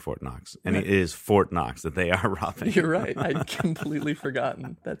robbing Fort Knox, and it is Fort Knox that they are robbing. You're right. I'd completely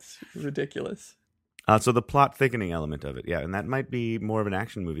forgotten. That's ridiculous. So the plot thickening element of it, yeah, and that might be more of an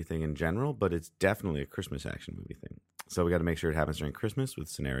action movie thing in general, but it's definitely a Christmas action movie thing. So we got to make sure it happens during Christmas with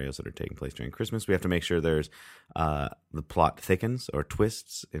scenarios that are taking place during Christmas. We have to make sure there's the plot thickens or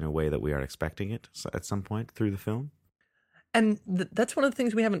twists in a way that we are expecting it at some point through the film. And that's one of the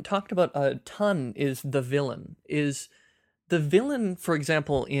things we haven't talked about a ton is the villain. The villain, for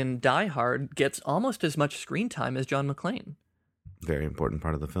example, in Die Hard, gets almost as much screen time as John McClane. Very important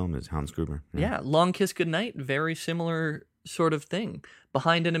part of the film is Hans Gruber. Yeah, Long Kiss Goodnight, very similar sort of thing.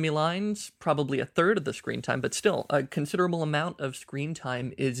 Behind Enemy Lines, probably a third of the screen time, but still, a considerable amount of screen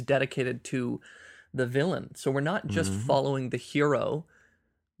time is dedicated to the villain. So we're not just following the hero,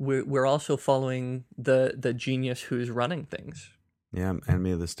 we're also following the genius who's running things. Yeah,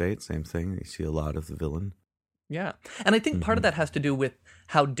 Enemy of the State, same thing. You see a lot of the villain. Yeah, and I think part of that has to do with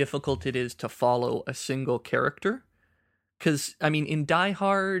how difficult it is to follow a single character. Because, I mean, in Die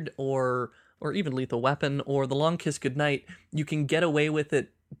Hard or even Lethal Weapon or The Long Kiss Goodnight, you can get away with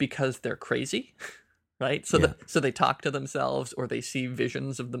it because they're crazy, right? So so they talk to themselves or they see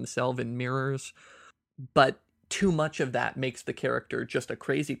visions of themselves in mirrors. But too much of that makes the character just a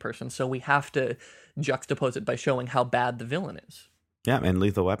crazy person. So we have to juxtapose it by showing how bad the villain is. Yeah, and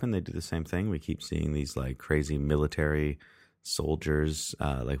Lethal Weapon, they do the same thing. We keep seeing these like crazy military soldiers.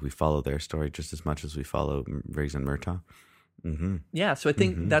 Like we follow their story just as much as we follow Riggs and Murtaugh. Mm-hmm. Yeah, so I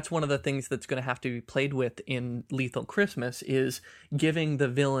think that's one of the things that's going to have to be played with in Lethal Christmas is giving the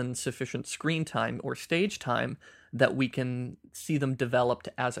villain sufficient screen time or stage time that we can see them developed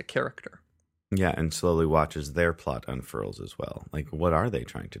as a character. Yeah, and slowly watches their plot unfurls as well. Like, what are they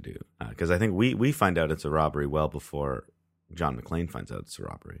trying to do? Because I think we find out it's a robbery well before John McClane finds out it's a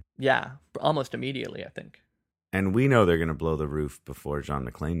robbery. Yeah, almost immediately, I think. And we know they're going to blow the roof before John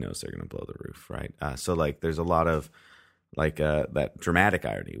McClane knows they're going to blow the roof, right? So, like, there's a lot of, like, that dramatic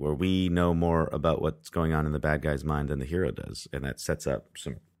irony where we know more about what's going on in the bad guy's mind than the hero does. And that sets up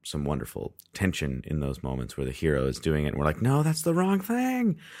some wonderful tension in those moments where the hero is doing it and we're like, no, that's the wrong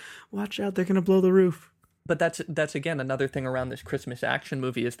thing. Watch out, they're going to blow the roof. But that's again another thing around this Christmas action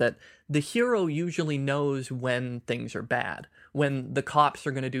movie is that the hero usually knows when things are bad, when the cops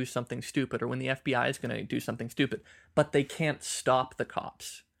are going to do something stupid or when the FBI is going to do something stupid, but they can't stop the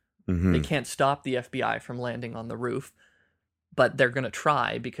cops. They can't stop the FBI from landing on the roof, but they're going to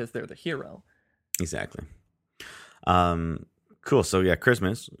try because they're the hero. Exactly. Cool. So yeah,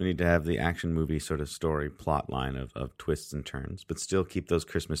 Christmas, we need to have the action movie sort of story plot line of twists and turns, but still keep those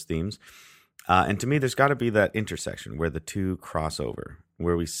Christmas themes. And to me, there's got to be that intersection where the two cross over,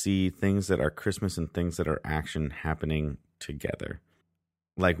 where we see things that are Christmas and things that are action happening together.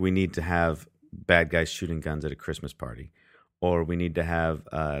 Like we need to have bad guys shooting guns at a Christmas party, or we need to have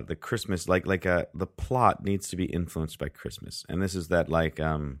the Christmas the plot needs to be influenced by Christmas. And this is that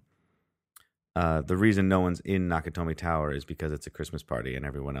the reason no one's in Nakatomi Tower is because it's a Christmas party and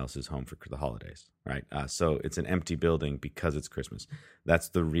everyone else is home for the holidays, right? So it's an empty building because it's Christmas. That's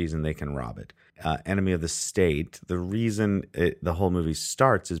the reason they can rob it. Enemy of the State, the reason the whole movie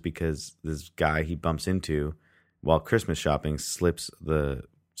starts is because this guy he bumps into while Christmas shopping slips the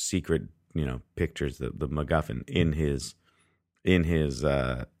secret, pictures, the MacGuffin in his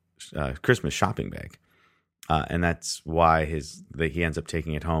Christmas shopping bag. And that's why he ends up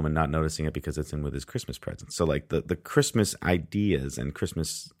taking it home and not noticing it because it's in with his Christmas presents. So like the Christmas ideas and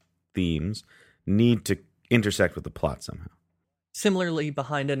Christmas themes need to intersect with the plot somehow. Similarly,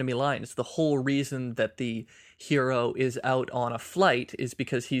 behind Enemy Lines, the whole reason that the hero is out on a flight is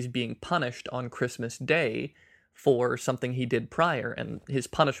because he's being punished on Christmas Day for something he did prior. And his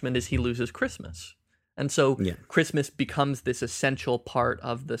punishment is he loses Christmas. And so Christmas becomes this essential part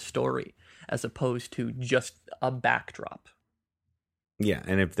of the story, as opposed to just a backdrop. Yeah,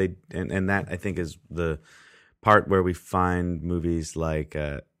 and if they and that I think is the part where we find movies like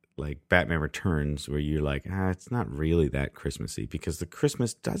Batman Returns, where you're like, it's not really that Christmassy because the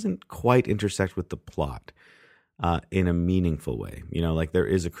Christmas doesn't quite intersect with the plot in a meaningful way. Like there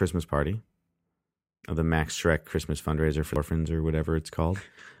is a Christmas party, the Max Schreck Christmas fundraiser for orphans or whatever it's called.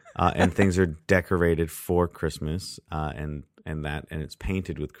 And things are decorated for Christmas, and and it's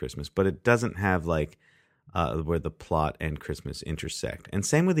painted with Christmas, but it doesn't have like where the plot and Christmas intersect. And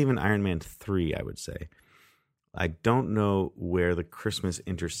same with even Iron Man 3, I would say. I don't know where the Christmas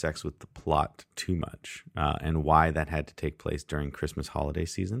intersects with the plot too much, and why that had to take place during Christmas holiday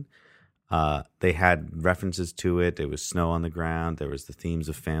season. They had references to it. There was snow on the ground. There was the themes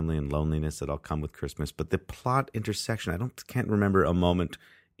of family and loneliness that all come with Christmas. But the plot intersection, can't remember a moment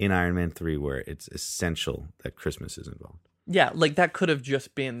in Iron Man 3 where it's essential that Christmas is involved. Yeah, like that could have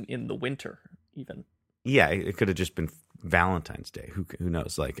just been in the winter, even. Yeah, it could have just been Valentine's Day. Who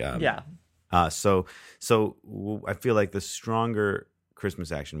knows? Like, yeah. So I feel like the stronger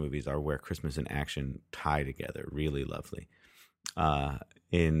Christmas action movies are where Christmas and action tie together really lovely.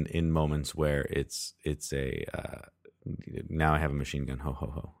 In moments where it's a now I have a machine gun, ho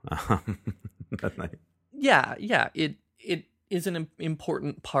ho ho. Yeah. It is an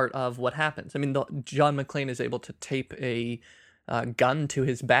important part of what happens. I mean, John McClane is able to tape a gun to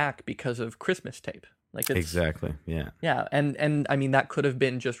his back because of Christmas tape. Like exactly, yeah. Yeah, and I mean, that could have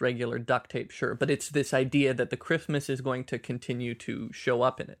been just regular duct tape, sure, but it's this idea that the Christmas is going to continue to show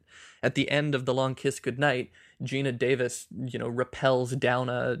up in it. At the end of The Long Kiss Goodnight, Gina Davis, rappels down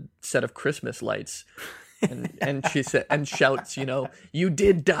a set of Christmas lights, and she and shouts, "You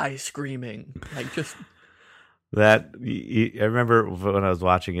did die screaming!" Like just that. I remember when I was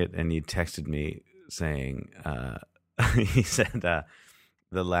watching it, and you texted me saying, he said.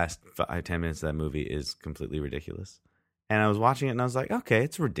 The last 5-10 minutes of that movie is completely ridiculous. And I was watching it and I was like, okay,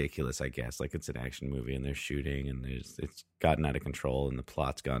 it's ridiculous, I guess. Like, it's an action movie and they're shooting and it's gotten out of control and the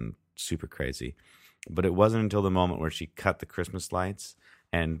plot's gone super crazy. But it wasn't until the moment where she cut the Christmas lights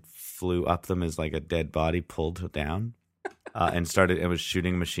and flew up them as like a dead body pulled down and was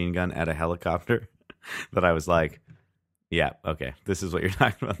shooting a machine gun at a helicopter that I was like, yeah, okay, this is what you're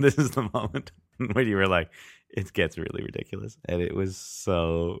talking about. This is the moment when you were like, it gets really ridiculous. And it was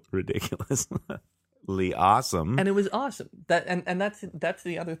so ridiculously awesome. And it was awesome. That's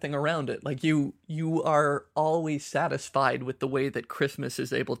the other thing around it. Like you are always satisfied with the way that Christmas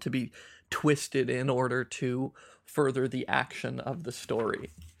is able to be twisted in order to further the action of the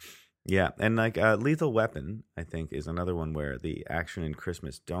story. Yeah, and like Lethal Weapon, I think, is another one where the action and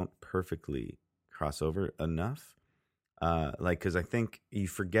Christmas don't perfectly cross over enough. Because I think you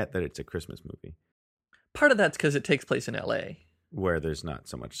forget that it's a Christmas movie. Part of that's because it takes place in L.A., where there's not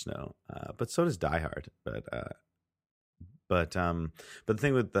so much snow. But so does Die Hard. But the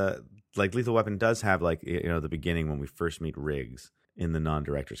thing with Lethal Weapon does have the beginning when we first meet Riggs in the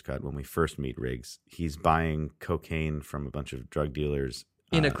non-director's cut. When we first meet Riggs, he's buying cocaine from a bunch of drug dealers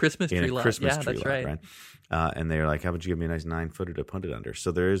in a Christmas tree lot. Yeah, that's right. And they're like, "How about you give me a nice 9-footer to put it under?"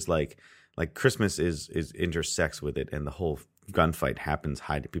 So there is like Christmas is intersects with it, and the whole gunfight happens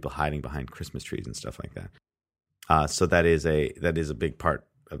people hiding behind Christmas trees and stuff like that. So that is a big part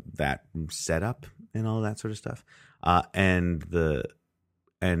of that setup and all that sort of stuff. And the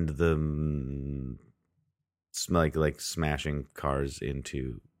smashing cars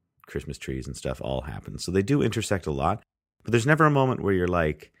into Christmas trees and stuff all happens. So they do intersect a lot, but there's never a moment where you're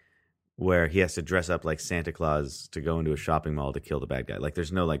like, where he has to dress up like Santa Claus to go into a shopping mall to kill the bad guy. Like,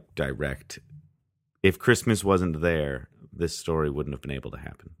 there's no direct. If Christmas wasn't there, this story wouldn't have been able to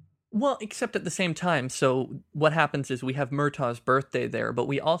happen. Well, except at the same time. So what happens is we have Murtaugh's birthday there, but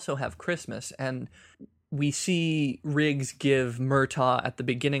we also have Christmas, and we see Riggs give Murtaugh at the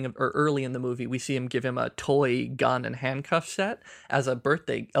beginning of, or early in the movie, we see him give him a toy gun and handcuff set as a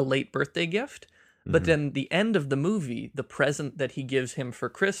late birthday gift. But then the end of the movie, the present that he gives him for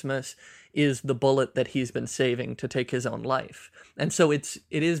Christmas is the bullet that he's been saving to take his own life. And so it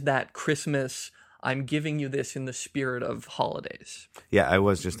is that Christmas, I'm giving you this in the spirit of holidays. Yeah, I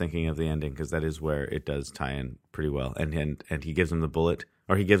was just thinking of the ending because that is where it does tie in pretty well. And he gives him the bullet,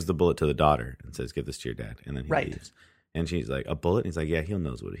 or he gives the bullet to the daughter and says, "Give this to your dad." And then he leaves. And she's like, "A bullet?" And he's like, "Yeah, he'll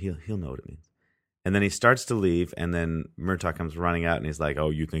know what it means." And then he starts to leave, and then Murtaugh comes running out, and he's like, "Oh,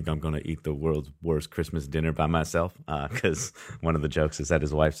 you think I'm going to eat the world's worst Christmas dinner by myself?" Because one of the jokes is that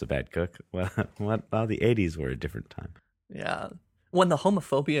his wife's a bad cook. Well, the 80s were a different time. Yeah. When the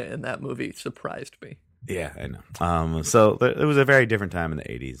homophobia in that movie surprised me. Yeah, I know. So it was a very different time in the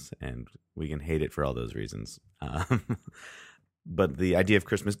 80s, and we can hate it for all those reasons. But the idea of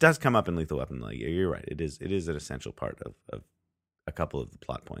Christmas does come up in Lethal Weapon. Like, you're right. It is an essential part of a couple of the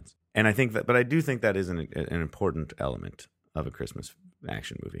plot points. And I think I do think that is an important element of a Christmas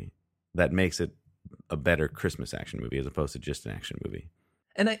action movie that makes it a better Christmas action movie as opposed to just an action movie.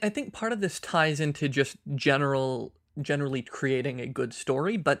 And I think part of this ties into just generally creating a good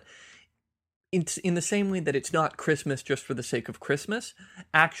story, but it's in the same way that it's not Christmas just for the sake of Christmas.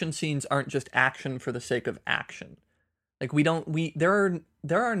 Action scenes aren't just action for the sake of action. Like there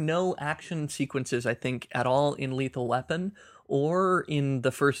are no action sequences, I think, at all in Lethal Weapon or in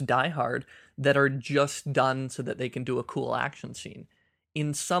the first Die Hard that are just done so that they can do a cool action scene.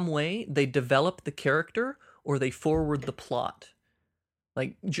 In some way, they develop the character or they forward the plot.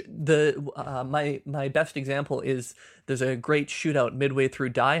 Like my best example is there's a great shootout midway through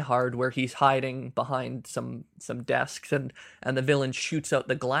Die Hard where he's hiding behind some desks and the villain shoots out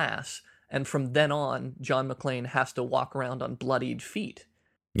the glass, and from then on John McClane has to walk around on bloodied feet.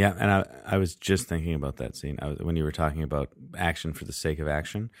 Yeah, and I was just thinking about that scene when you were talking about action for the sake of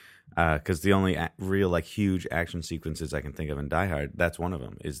action, because the only real like huge action sequences I can think of in Die Hard, that's one of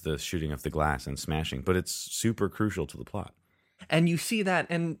them, is the shooting of the glass and smashing, but it's super crucial to the plot. And you see that,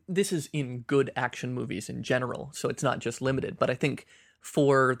 and this is in good action movies in general, so it's not just limited, but I think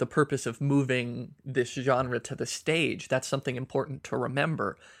for the purpose of moving this genre to the stage, that's something important to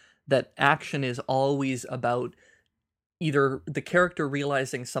remember, that action is always about either the character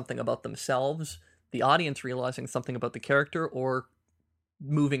realizing something about themselves, the audience realizing something about the character, or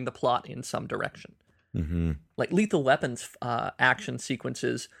moving the plot in some direction. Mm-hmm. Like Lethal Weapon's action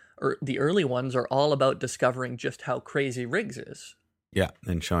sequences, or the early ones, are all about discovering just how crazy Riggs is. Yeah,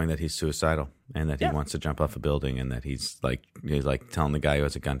 and showing that he's suicidal and that he wants to jump off a building, and that he's like telling the guy who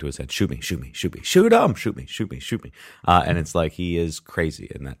has a gun to his head, "Shoot me, shoot me, shoot me, shoot him, shoot me, shoot me, shoot me," and it's like he is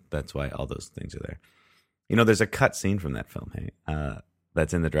crazy, and that's why all those things are there. You know, there's a cut scene from that film,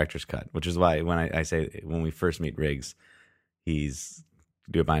 that's in the director's cut, which is why when I say when we first meet Riggs, he's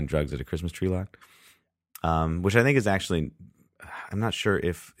buying drugs at a Christmas tree lot, which I think is actually, I'm not sure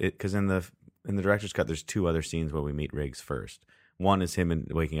if it, because in the director's cut, there's two other scenes where we meet Riggs first. One is him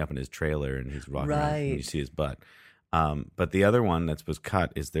waking up in his trailer and he's walking around and you see his butt. But the other one that was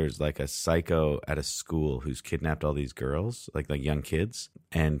cut is there's like a psycho at a school who's kidnapped all these girls, like young kids,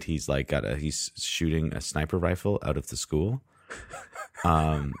 and he's like he's shooting a sniper rifle out of the school.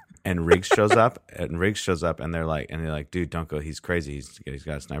 And Riggs shows up, and they're like, dude, don't go. He's crazy. He's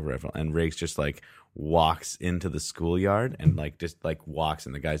got a sniper rifle. And Riggs just like walks into the schoolyard and just walks,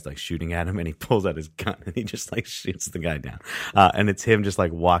 and the guy's like shooting at him, and he pulls out his gun and he just like shoots the guy down. And it's him just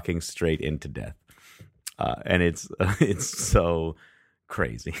like walking straight into death. And it's so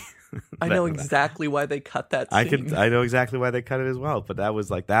crazy. I know exactly why they cut that scene. I know exactly why they cut it as well. But that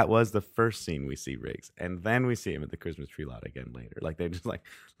was the first scene we see Riggs, and then we see him at the Christmas tree lot again later. Like they're just like,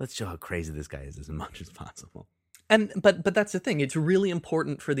 let's show how crazy this guy is as much as possible. And but that's the thing. It's really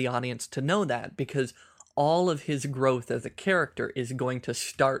important for the audience to know that, because all of his growth as a character is going to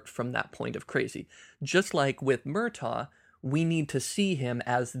start from that point of crazy. Just like with Murtaugh, we need to see him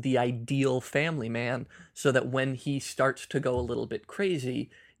as the ideal family man so that when he starts to go a little bit crazy,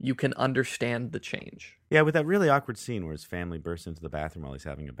 you can understand the change. Yeah, with that really awkward scene where his family bursts into the bathroom while he's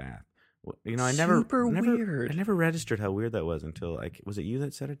having a bath. You know, I never weird. I never registered how weird that was until was it you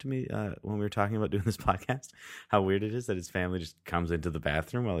that said it to me when we were talking about doing this podcast? How weird it is that his family just comes into the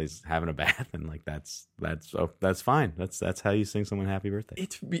bathroom while he's having a bath, and like that's fine. That's how you sing someone happy birthday.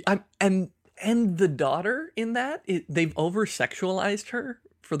 And the daughter in that, they've over sexualized her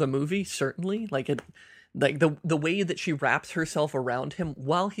for the movie, certainly. Like the way that she wraps herself around him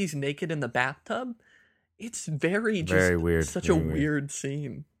while he's naked in the bathtub, it's very weird. Such a weird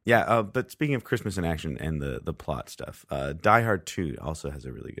scene. Yeah, but speaking of Christmas in action and the plot stuff, Die Hard 2 also does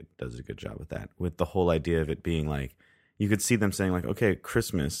a good job with that. With the whole idea of it being like, you could see them saying like, okay,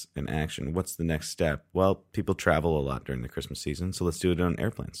 Christmas in action, what's the next step? Well, people travel a lot during the Christmas season, so let's do it on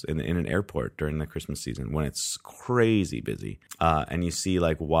airplanes, in an airport during the Christmas season when it's crazy busy. And you see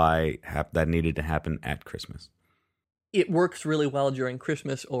like why that needed to happen at Christmas. It works really well during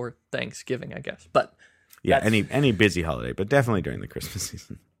Christmas or Thanksgiving, I guess. But yeah, any busy holiday, but definitely during the Christmas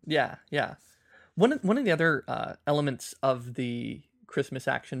season. Yeah. One of the other elements of the Christmas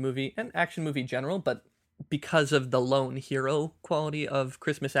action movie, and action movie general, but because of the lone hero quality of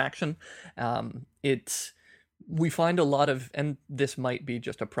Christmas action, we find a lot of, and this might be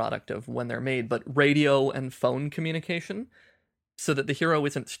just a product of when they're made, but radio and phone communication, so that the hero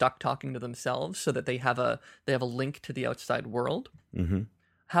isn't stuck talking to themselves, so that they have a link to the outside world. Mm-hmm.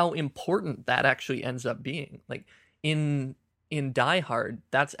 How important that actually ends up being. Like in Die Hard,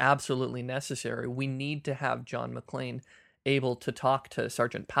 that's absolutely necessary. We need to have John McClane able to talk to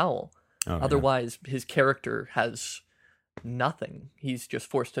Sergeant Powell. Otherwise, his character has nothing. He's just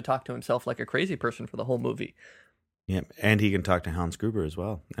forced to talk to himself like a crazy person for the whole movie. Yeah, and he can talk to Hans Gruber as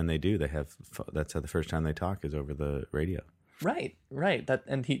well, and they do. That's how the first time they talk is over the radio. Right.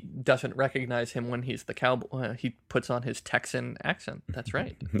 And he doesn't recognize him when he's the cowboy. He puts on his Texan accent. That's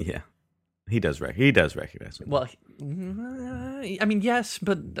right. Yeah. He does recognize him. Well, I mean, yes,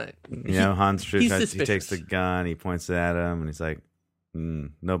 but Hans he takes the gun, he points it at him, and he's like,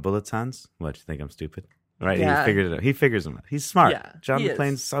 "No bullets, Hans? What, you think I'm stupid?" Right? Yeah. He figured it out. He figures him out. He's smart. Yeah, John he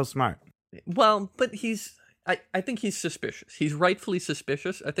McClane's so smart. Well, but I think he's suspicious. He's rightfully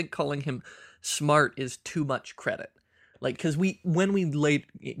suspicious. I think calling him smart is too much credit. Like, because when we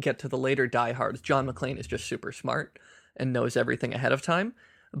get to the later Die Hards, John McClane is just super smart and knows everything ahead of time.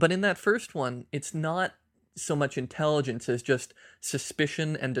 But in that first one, it's not so much intelligence as just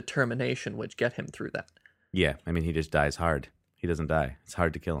suspicion and determination which get him through that. Yeah, I mean, he just dies hard. He doesn't die. It's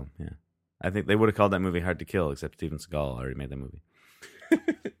hard to kill him. Yeah, I think they would have called that movie Hard to Kill, except Steven Seagal already made that movie.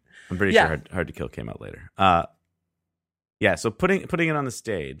 I'm pretty sure Hard to Kill came out later. Yeah, so putting it on the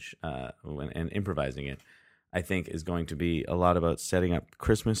stage and improvising it, I think, is going to be a lot about setting up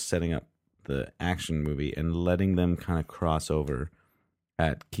Christmas, setting up the action movie, and letting them kind of cross over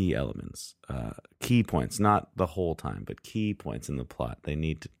at key elements, key points, not the whole time, but key points in the plot. They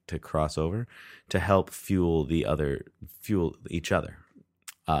need to cross over to help fuel each other, fuel each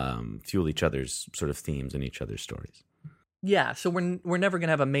other's sort of themes and each other's stories. Yeah, so we're never going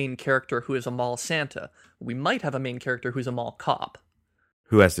to have a main character who is a mall Santa. We might have a main character who's a mall cop.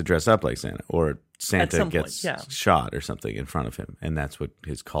 Who has to dress up like Santa, or Santa gets point, shot or something in front of him, and that's what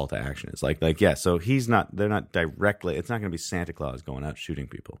his call to action is. Like yeah, so they're not directly, it's not going to be Santa Claus going out shooting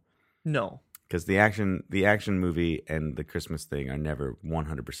people. No. Because the action movie and the Christmas thing are never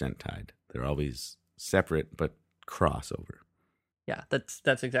 100% tied. They're always separate, but crossover. Yeah,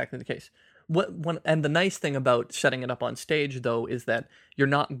 that's exactly the case. And the nice thing about setting it up on stage, though, is that you're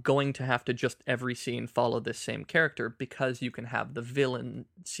not going to have to just every scene follow this same character, because you can have the villain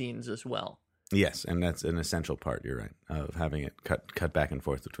scenes as well. Yes, and that's an essential part, you're right, of having it cut back and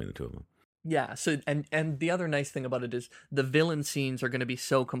forth between the two of them. Yeah, so and the other nice thing about it is the villain scenes are going to be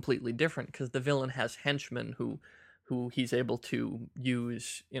so completely different, because the villain has henchmen who he's able to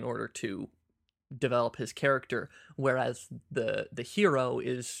use in order to develop his character, whereas the hero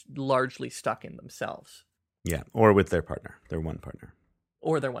is largely stuck in themselves. Yeah, or with their partner, their one partner.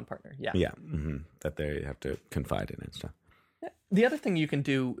 Yeah. Yeah, that they have to confide in and stuff. The other thing you can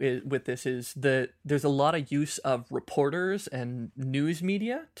do with this is that there's a lot of use of reporters and news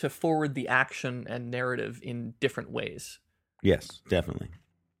media to forward the action and narrative in different ways. Yes, definitely.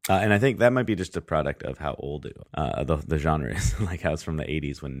 And I think that might be just a product of how old the genre is, like how it's from the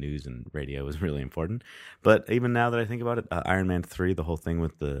 80s when news and radio was really important. But even now that I think about it, Iron Man 3, the whole thing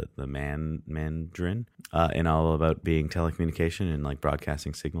with the Mandarin, and all about being telecommunication and like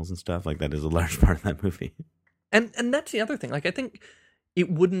broadcasting signals and stuff, like that is a large part of that movie. And that's the other thing. Like, I think you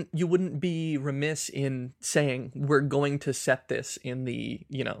wouldn't be remiss in saying we're going to set this in the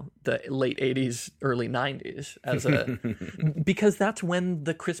late 80s, early 90s because that's when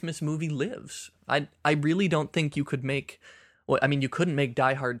the Christmas movie lives. I really don't think you could make, you couldn't make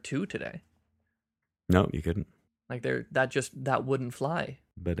Die Hard 2 today. No, you couldn't. Like that wouldn't fly.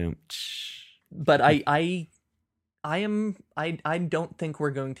 But I don't think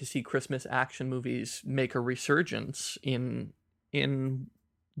we're going to see Christmas action movies make a resurgence in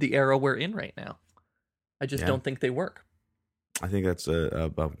the era we're in right now. I just don't think they work. I think that's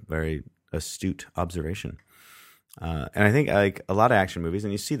a very astute observation. And I think like a lot of action movies,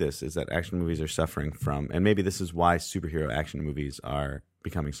 and you see this, is that action movies are suffering from, and maybe this is why superhero action movies are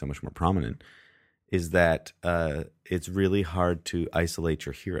becoming so much more prominent, is that it's really hard to isolate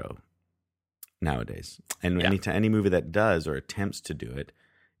your hero nowadays. And any movie that does or attempts to do it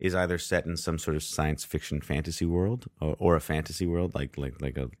is either set in some sort of science fiction fantasy world or a fantasy world like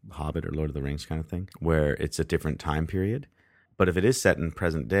a Hobbit or Lord of the Rings kind of thing, where it's a different time period. But if it is set in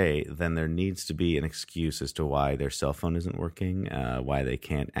present day, then there needs to be an excuse as to why their cell phone isn't working, why they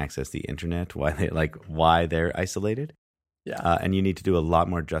can't access the internet, why they're isolated. Yeah. And you need to do a lot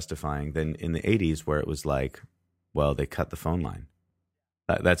more justifying than in the 80s, where it was like, well, they cut the phone line.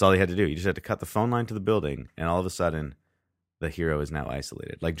 That's all you had to do. You just had to cut the phone line to the building, and all of a sudden, the hero is now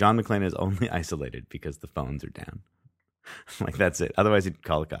isolated. Like, John McClane is only isolated because the phones are down. Like, that's it. Otherwise, he'd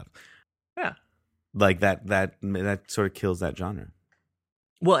call the cops. Yeah. Like, that sort of kills that genre.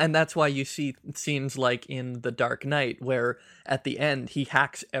 Well, and that's why you see scenes like in The Dark Knight, where at the end, he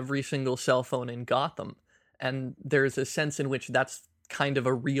hacks every single cell phone in Gotham. And there's a sense in which that's kind of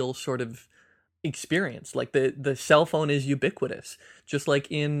a real sort of experience. Like the cell phone is ubiquitous, just like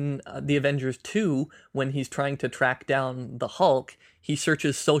in the Avengers 2, when he's trying to track down the Hulk, he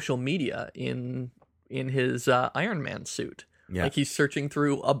searches social media in his Iron Man suit. Yeah. Like, he's searching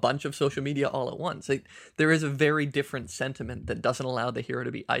through a bunch of social media all at once. There is a very different sentiment that doesn't allow the hero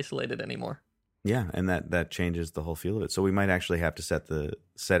to be isolated anymore. Yeah, and that changes the whole feel of it. So we might actually have to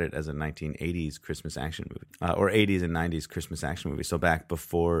set it as a 1980s Christmas action movie, or 80s and 90s Christmas action movie. So back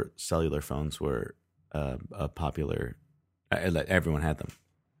before cellular phones were a popular, everyone had them.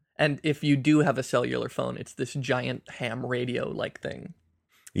 And if you do have a cellular phone, it's this giant ham radio like thing.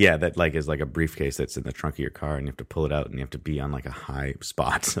 Yeah, that like is like a briefcase that's in the trunk of your car, and you have to pull it out, and you have to be on like a high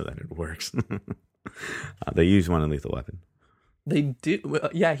spot so that it works. They use one in Lethal Weapon. They do,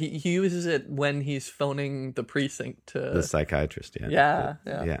 yeah. He uses it when he's phoning the precinct to The psychiatrist. yeah.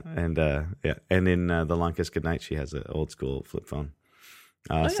 And in The Long Kiss Goodnight, she has an old school flip phone,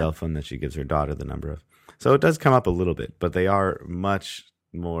 cell phone that she gives her daughter the number of. So it does come up a little bit, but they are much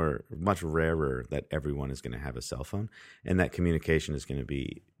rarer that everyone is going to have a cell phone, and that communication is going to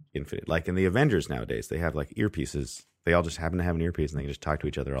be infinite. Like in the Avengers nowadays, they have like earpieces. They all just happen to have an earpiece, and they can just talk to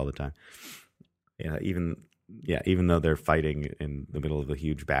each other all the time. Even though they're fighting in the middle of a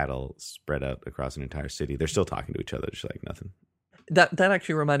huge battle spread out across an entire city, they're still talking to each other just like nothing. That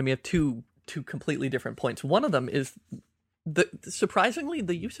actually reminded me of two completely different points. One of them is surprisingly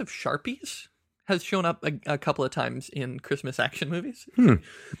the use of Sharpies has shown up a couple of times in Christmas action movies. Okay.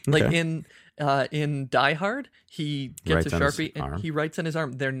 Like in Die Hard, he gets Writes a on his Sharpie and arm. he writes on his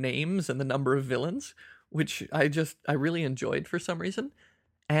arm their names and the number of villains, which I really enjoyed for some reason.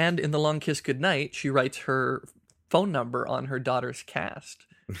 And in The Long Kiss Goodnight, she writes her phone number on her daughter's cast.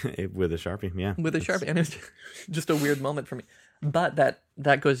 With a Sharpie, yeah. With a Sharpie. And it's just a weird moment for me. But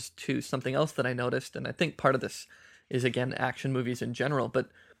that goes to something else that I noticed, and I think part of this is, again, action movies in general, but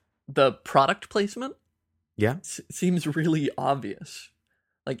the product placement seems really obvious.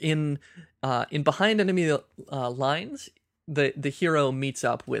 Like in Behind Enemy Lines, the hero meets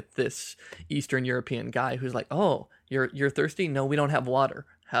up with this Eastern European guy who's like, "Oh, you're thirsty? No, we don't have water.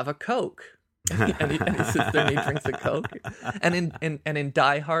 Have a Coke." and he sits there and he drinks a Coke. And in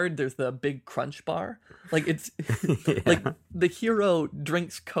Die Hard, there's the big Crunch bar. Like it's like the hero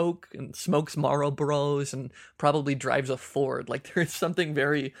drinks Coke and smokes Marlboros and probably drives a Ford. Like there's something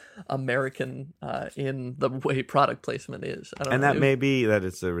very American in the way product placement is. I don't And know. that may be that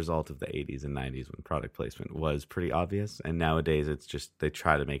it's a result of the 80s and 90s when product placement was pretty obvious, and nowadays it's just they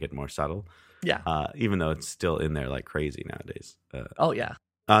try to make it more subtle. Yeah. Even though it's still in there like crazy nowadays. Oh yeah.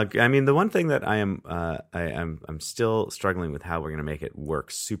 I mean, the one thing that I'm still struggling with how we're going to make it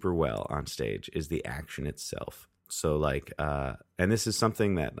work super well on stage is the action itself. So like, and this is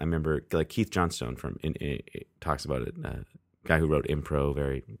something that I remember, like Keith Johnstone from talks about it. Guy who wrote Impro,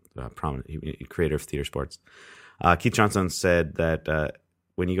 very prominent creator of theater sports. Keith Johnstone said that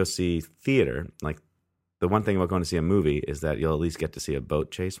when you go see theater, like the one thing about going to see a movie is that you'll at least get to see a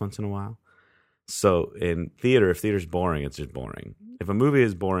boat chase once in a while. So in theater, if theater's boring, it's just boring. If a movie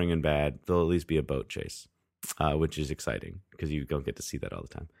is boring and bad, there'll at least be a boat chase, which is exciting because you don't get to see that all the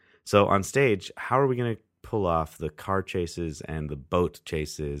time. So on stage, how are we going to pull off the car chases and the boat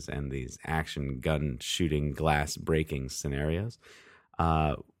chases and these action gun shooting, glass breaking scenarios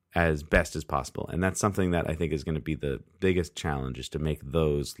as best as possible? And that's something that I think is going to be the biggest challenge, is to make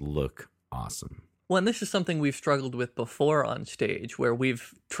those look awesome. Well, and this is something we've struggled with before on stage, where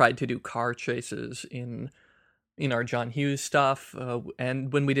we've tried to do car chases in our John Hughes stuff,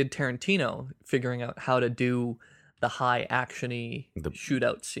 and when we did Tarantino, figuring out how to do the high actiony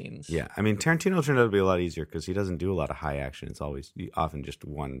shootout scenes. Yeah, I mean, Tarantino turned out to be a lot easier because he doesn't do a lot of high action. It's often just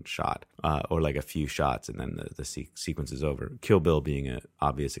one shot or like a few shots, and then the sequence is over. Kill Bill being an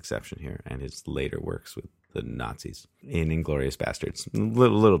obvious exception here, and his later works with the Nazis in Inglourious Bastards. A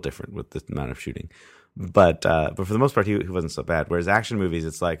little different with the amount of shooting. But for the most part, he wasn't so bad. Whereas action movies,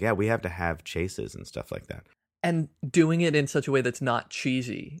 it's like, yeah, we have to have chases and stuff like that. And doing it in such a way that's not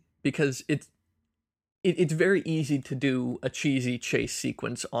cheesy, because it's very easy to do a cheesy chase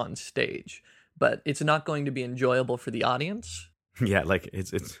sequence on stage, but it's not going to be enjoyable for the audience. Yeah, like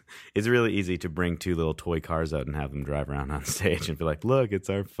it's really easy to bring two little toy cars out and have them drive around on stage and be like, look, it's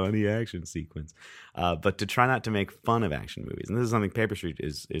our funny action sequence. But to try not to make fun of action movies, and this is something Paper Street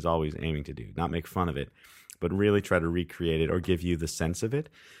is always aiming to do, not make fun of it, but really try to recreate it or give you the sense of it.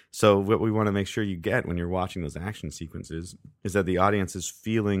 So what we want to make sure you get when you're watching those action sequences is that the audience is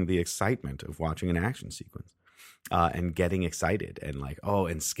feeling the excitement of watching an action sequence. And getting excited and like, oh,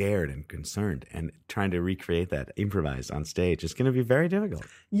 and scared and concerned, and trying to recreate that improvised on stage is going to be very difficult.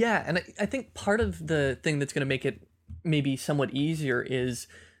 Yeah, and I think part of the thing that's going to make it maybe somewhat easier is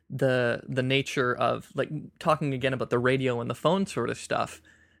the nature of, like, talking again about the radio and the phone sort of stuff,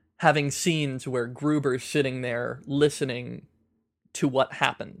 having scenes where Gruber's sitting there listening to what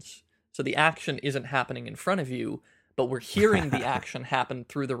happens. So the action isn't happening in front of you, but we're hearing the action happen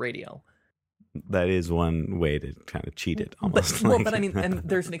through the radio. That is one way to kind of cheat it, almost. But I mean, and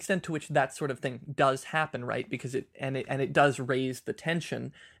there's an extent to which that sort of thing does happen, right? Because it does raise the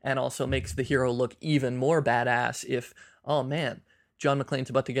tension and also makes the hero look even more badass if, oh man, John McClane's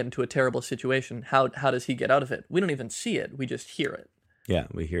about to get into a terrible situation. How does he get out of it? We don't even see it. We just hear it. Yeah,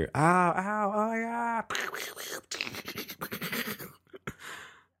 we hear, ow, ow, oh yeah.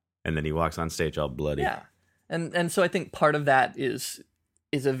 And then he walks on stage all bloody. Yeah. And so I think part of that is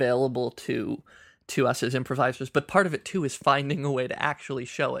available to us as improvisers, but part of it too is finding a way to actually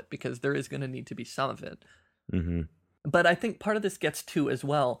show it, because there is going to need to be some of it. Mm-hmm. But I think part of this gets to as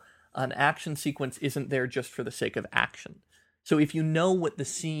well, an action sequence isn't there just for the sake of action. So if you know what the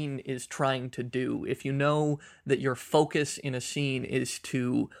scene is trying to do, if you know that your focus in a scene is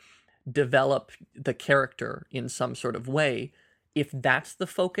to develop the character in some sort of way, if that's the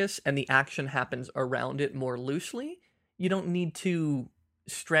focus and the action happens around it more loosely, you don't need to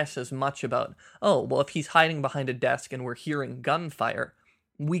stress as much about, oh, well, if he's hiding behind a desk and we're hearing gunfire,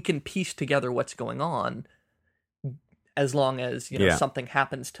 we can piece together what's going on as long as, something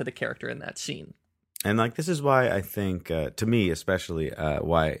happens to the character in that scene. And like, this is why I think, to me especially,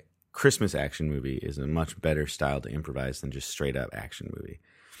 why Christmas action movie is a much better style to improvise than just straight up action movie.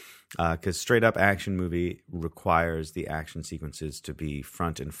 Because straight up action movie requires the action sequences to be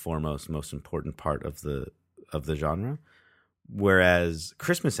front and foremost, most important part of the genre. Whereas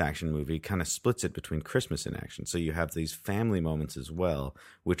Christmas action movie kind of splits it between Christmas and action. So you have these family moments as well,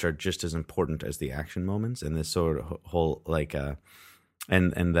 which are just as important as the action moments. And this sort of whole, like,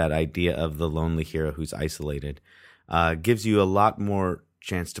 and that idea of the lonely hero who's isolated gives you a lot more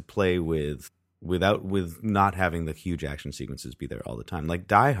chance to play with not having the huge action sequences be there all the time. Like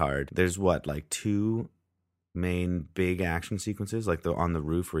Die Hard, there's like two main big action sequences, like the on the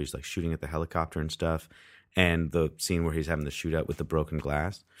roof where he's like shooting at the helicopter and stuff, and the scene where he's having the shootout with the broken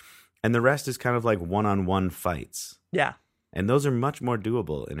glass. And the rest is kind of like one-on-one fights. Yeah. And those are much more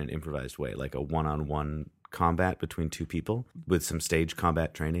doable in an improvised way, like a one-on-one combat between two people with some stage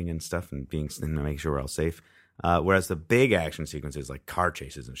combat training and stuff, and making sure we're all safe. Whereas the big action sequences, like car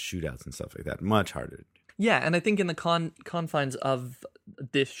chases and shootouts and stuff like that, much harder. Yeah, and I think in the confines of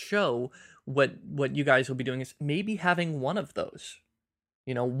this show, what you guys will be doing is maybe having one of those.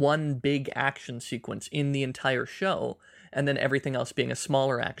 One big action sequence in the entire show, and then everything else being a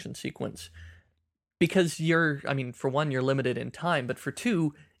smaller action sequence. Because for one, you're limited in time, but for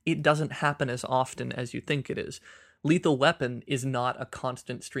two, it doesn't happen as often as you think it is. Lethal Weapon is not a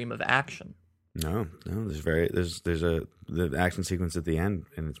constant stream of action. No, there's the action sequence at the end,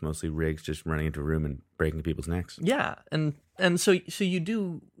 and it's mostly Riggs just running into a room and breaking people's necks. Yeah, and so you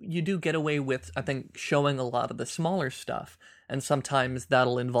do get away with, I think, showing a lot of the smaller stuff, and sometimes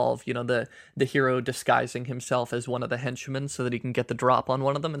that'll involve the hero disguising himself as one of the henchmen so that he can get the drop on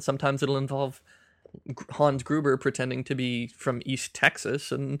one of them, and sometimes it'll involve Hans Gruber pretending to be from East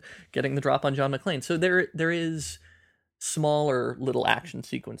Texas and getting the drop on John McClane. So there is smaller little action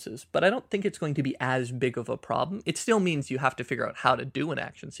sequences, but I don't think it's going to be as big of a problem. It still means you have to figure out how to do an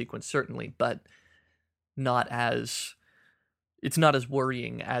action sequence, certainly, but it's not as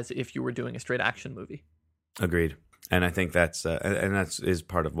worrying as if you were doing a straight action movie. Agreed. And I think that's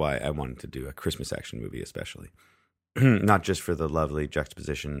part of why I wanted to do a Christmas action movie, especially not just for the lovely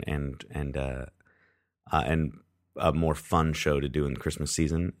juxtaposition and a more fun show to do in the Christmas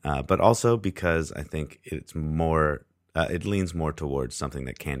season, but also because I think it's more. It leans more towards something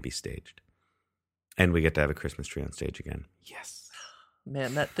that can be staged. And we get to have a Christmas tree on stage again. Yes.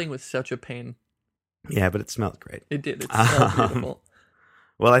 Man, that thing was such a pain. Yeah, but it smelled great. It did. It smelled beautiful.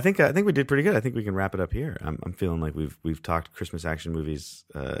 Well, I think we did pretty good. I think we can wrap it up here. I'm feeling like we've talked Christmas action movies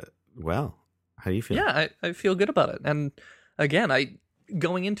well. How do you feel? Yeah, I feel good about it. And again,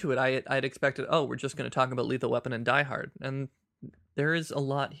 going into it, I'd expected, we're just going to talk about Lethal Weapon and Die Hard. And there is a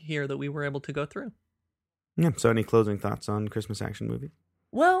lot here that we were able to go through. Yeah. So, any closing thoughts on Christmas action movie?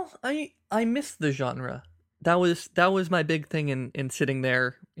 Well, I miss the genre. That was my big thing in sitting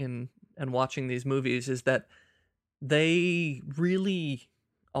there and watching these movies, is that they really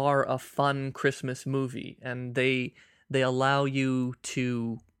are a fun Christmas movie, and they allow you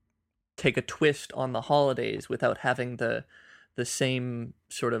to take a twist on the holidays without having the same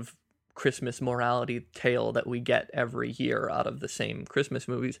sort of Christmas morality tale that we get every year out of the same Christmas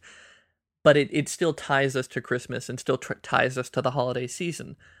movies. But it still ties us to Christmas and still ties us to the holiday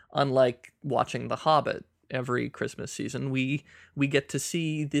season. Unlike watching The Hobbit every Christmas season, we get to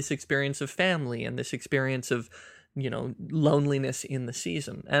see this experience of family and this experience of, loneliness in the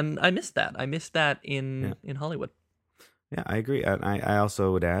season. And I miss that. I miss that in Hollywood. Yeah, I agree. And I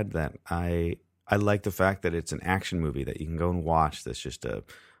also would add that I like the fact that it's an action movie that you can go and watch that's just a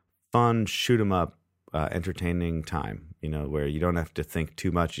fun, shoot 'em up, entertaining time, where you don't have to think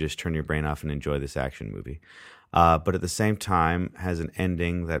too much. You just turn your brain off and enjoy this action movie. But at the same time, has an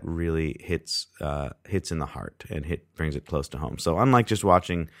ending that really hits in the heart and brings it close to home. So unlike just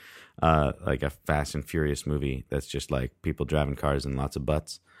watching like a Fast and Furious movie that's just like people driving cars and lots of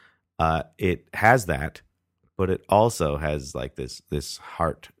butts, it has that, but it also has like this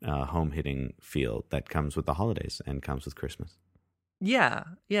heart home hitting feel that comes with the holidays and comes with Christmas. Yeah,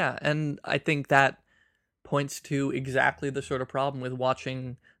 and I think that points to exactly the sort of problem with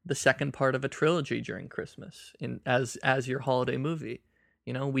watching the second part of a trilogy during Christmas as your holiday movie.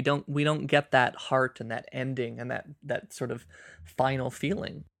 We don't get that heart and that ending and that sort of final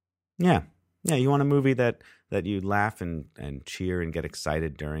feeling. Yeah. You want a movie that you laugh and cheer and get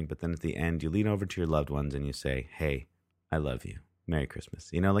excited during, but then at the end you lean over to your loved ones and you say, "Hey, I love you. Merry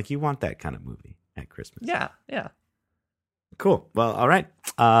Christmas." Like you want that kind of movie at Christmas. Yeah. Cool. Well, all right.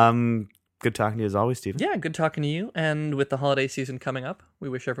 Good talking to you as always, Stephen. Yeah, good talking to you. And with the holiday season coming up, we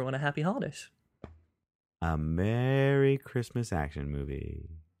wish everyone a happy holidays. A Merry Christmas action movie.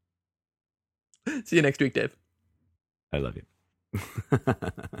 See you next week, Dave. I love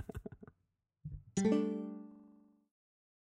you.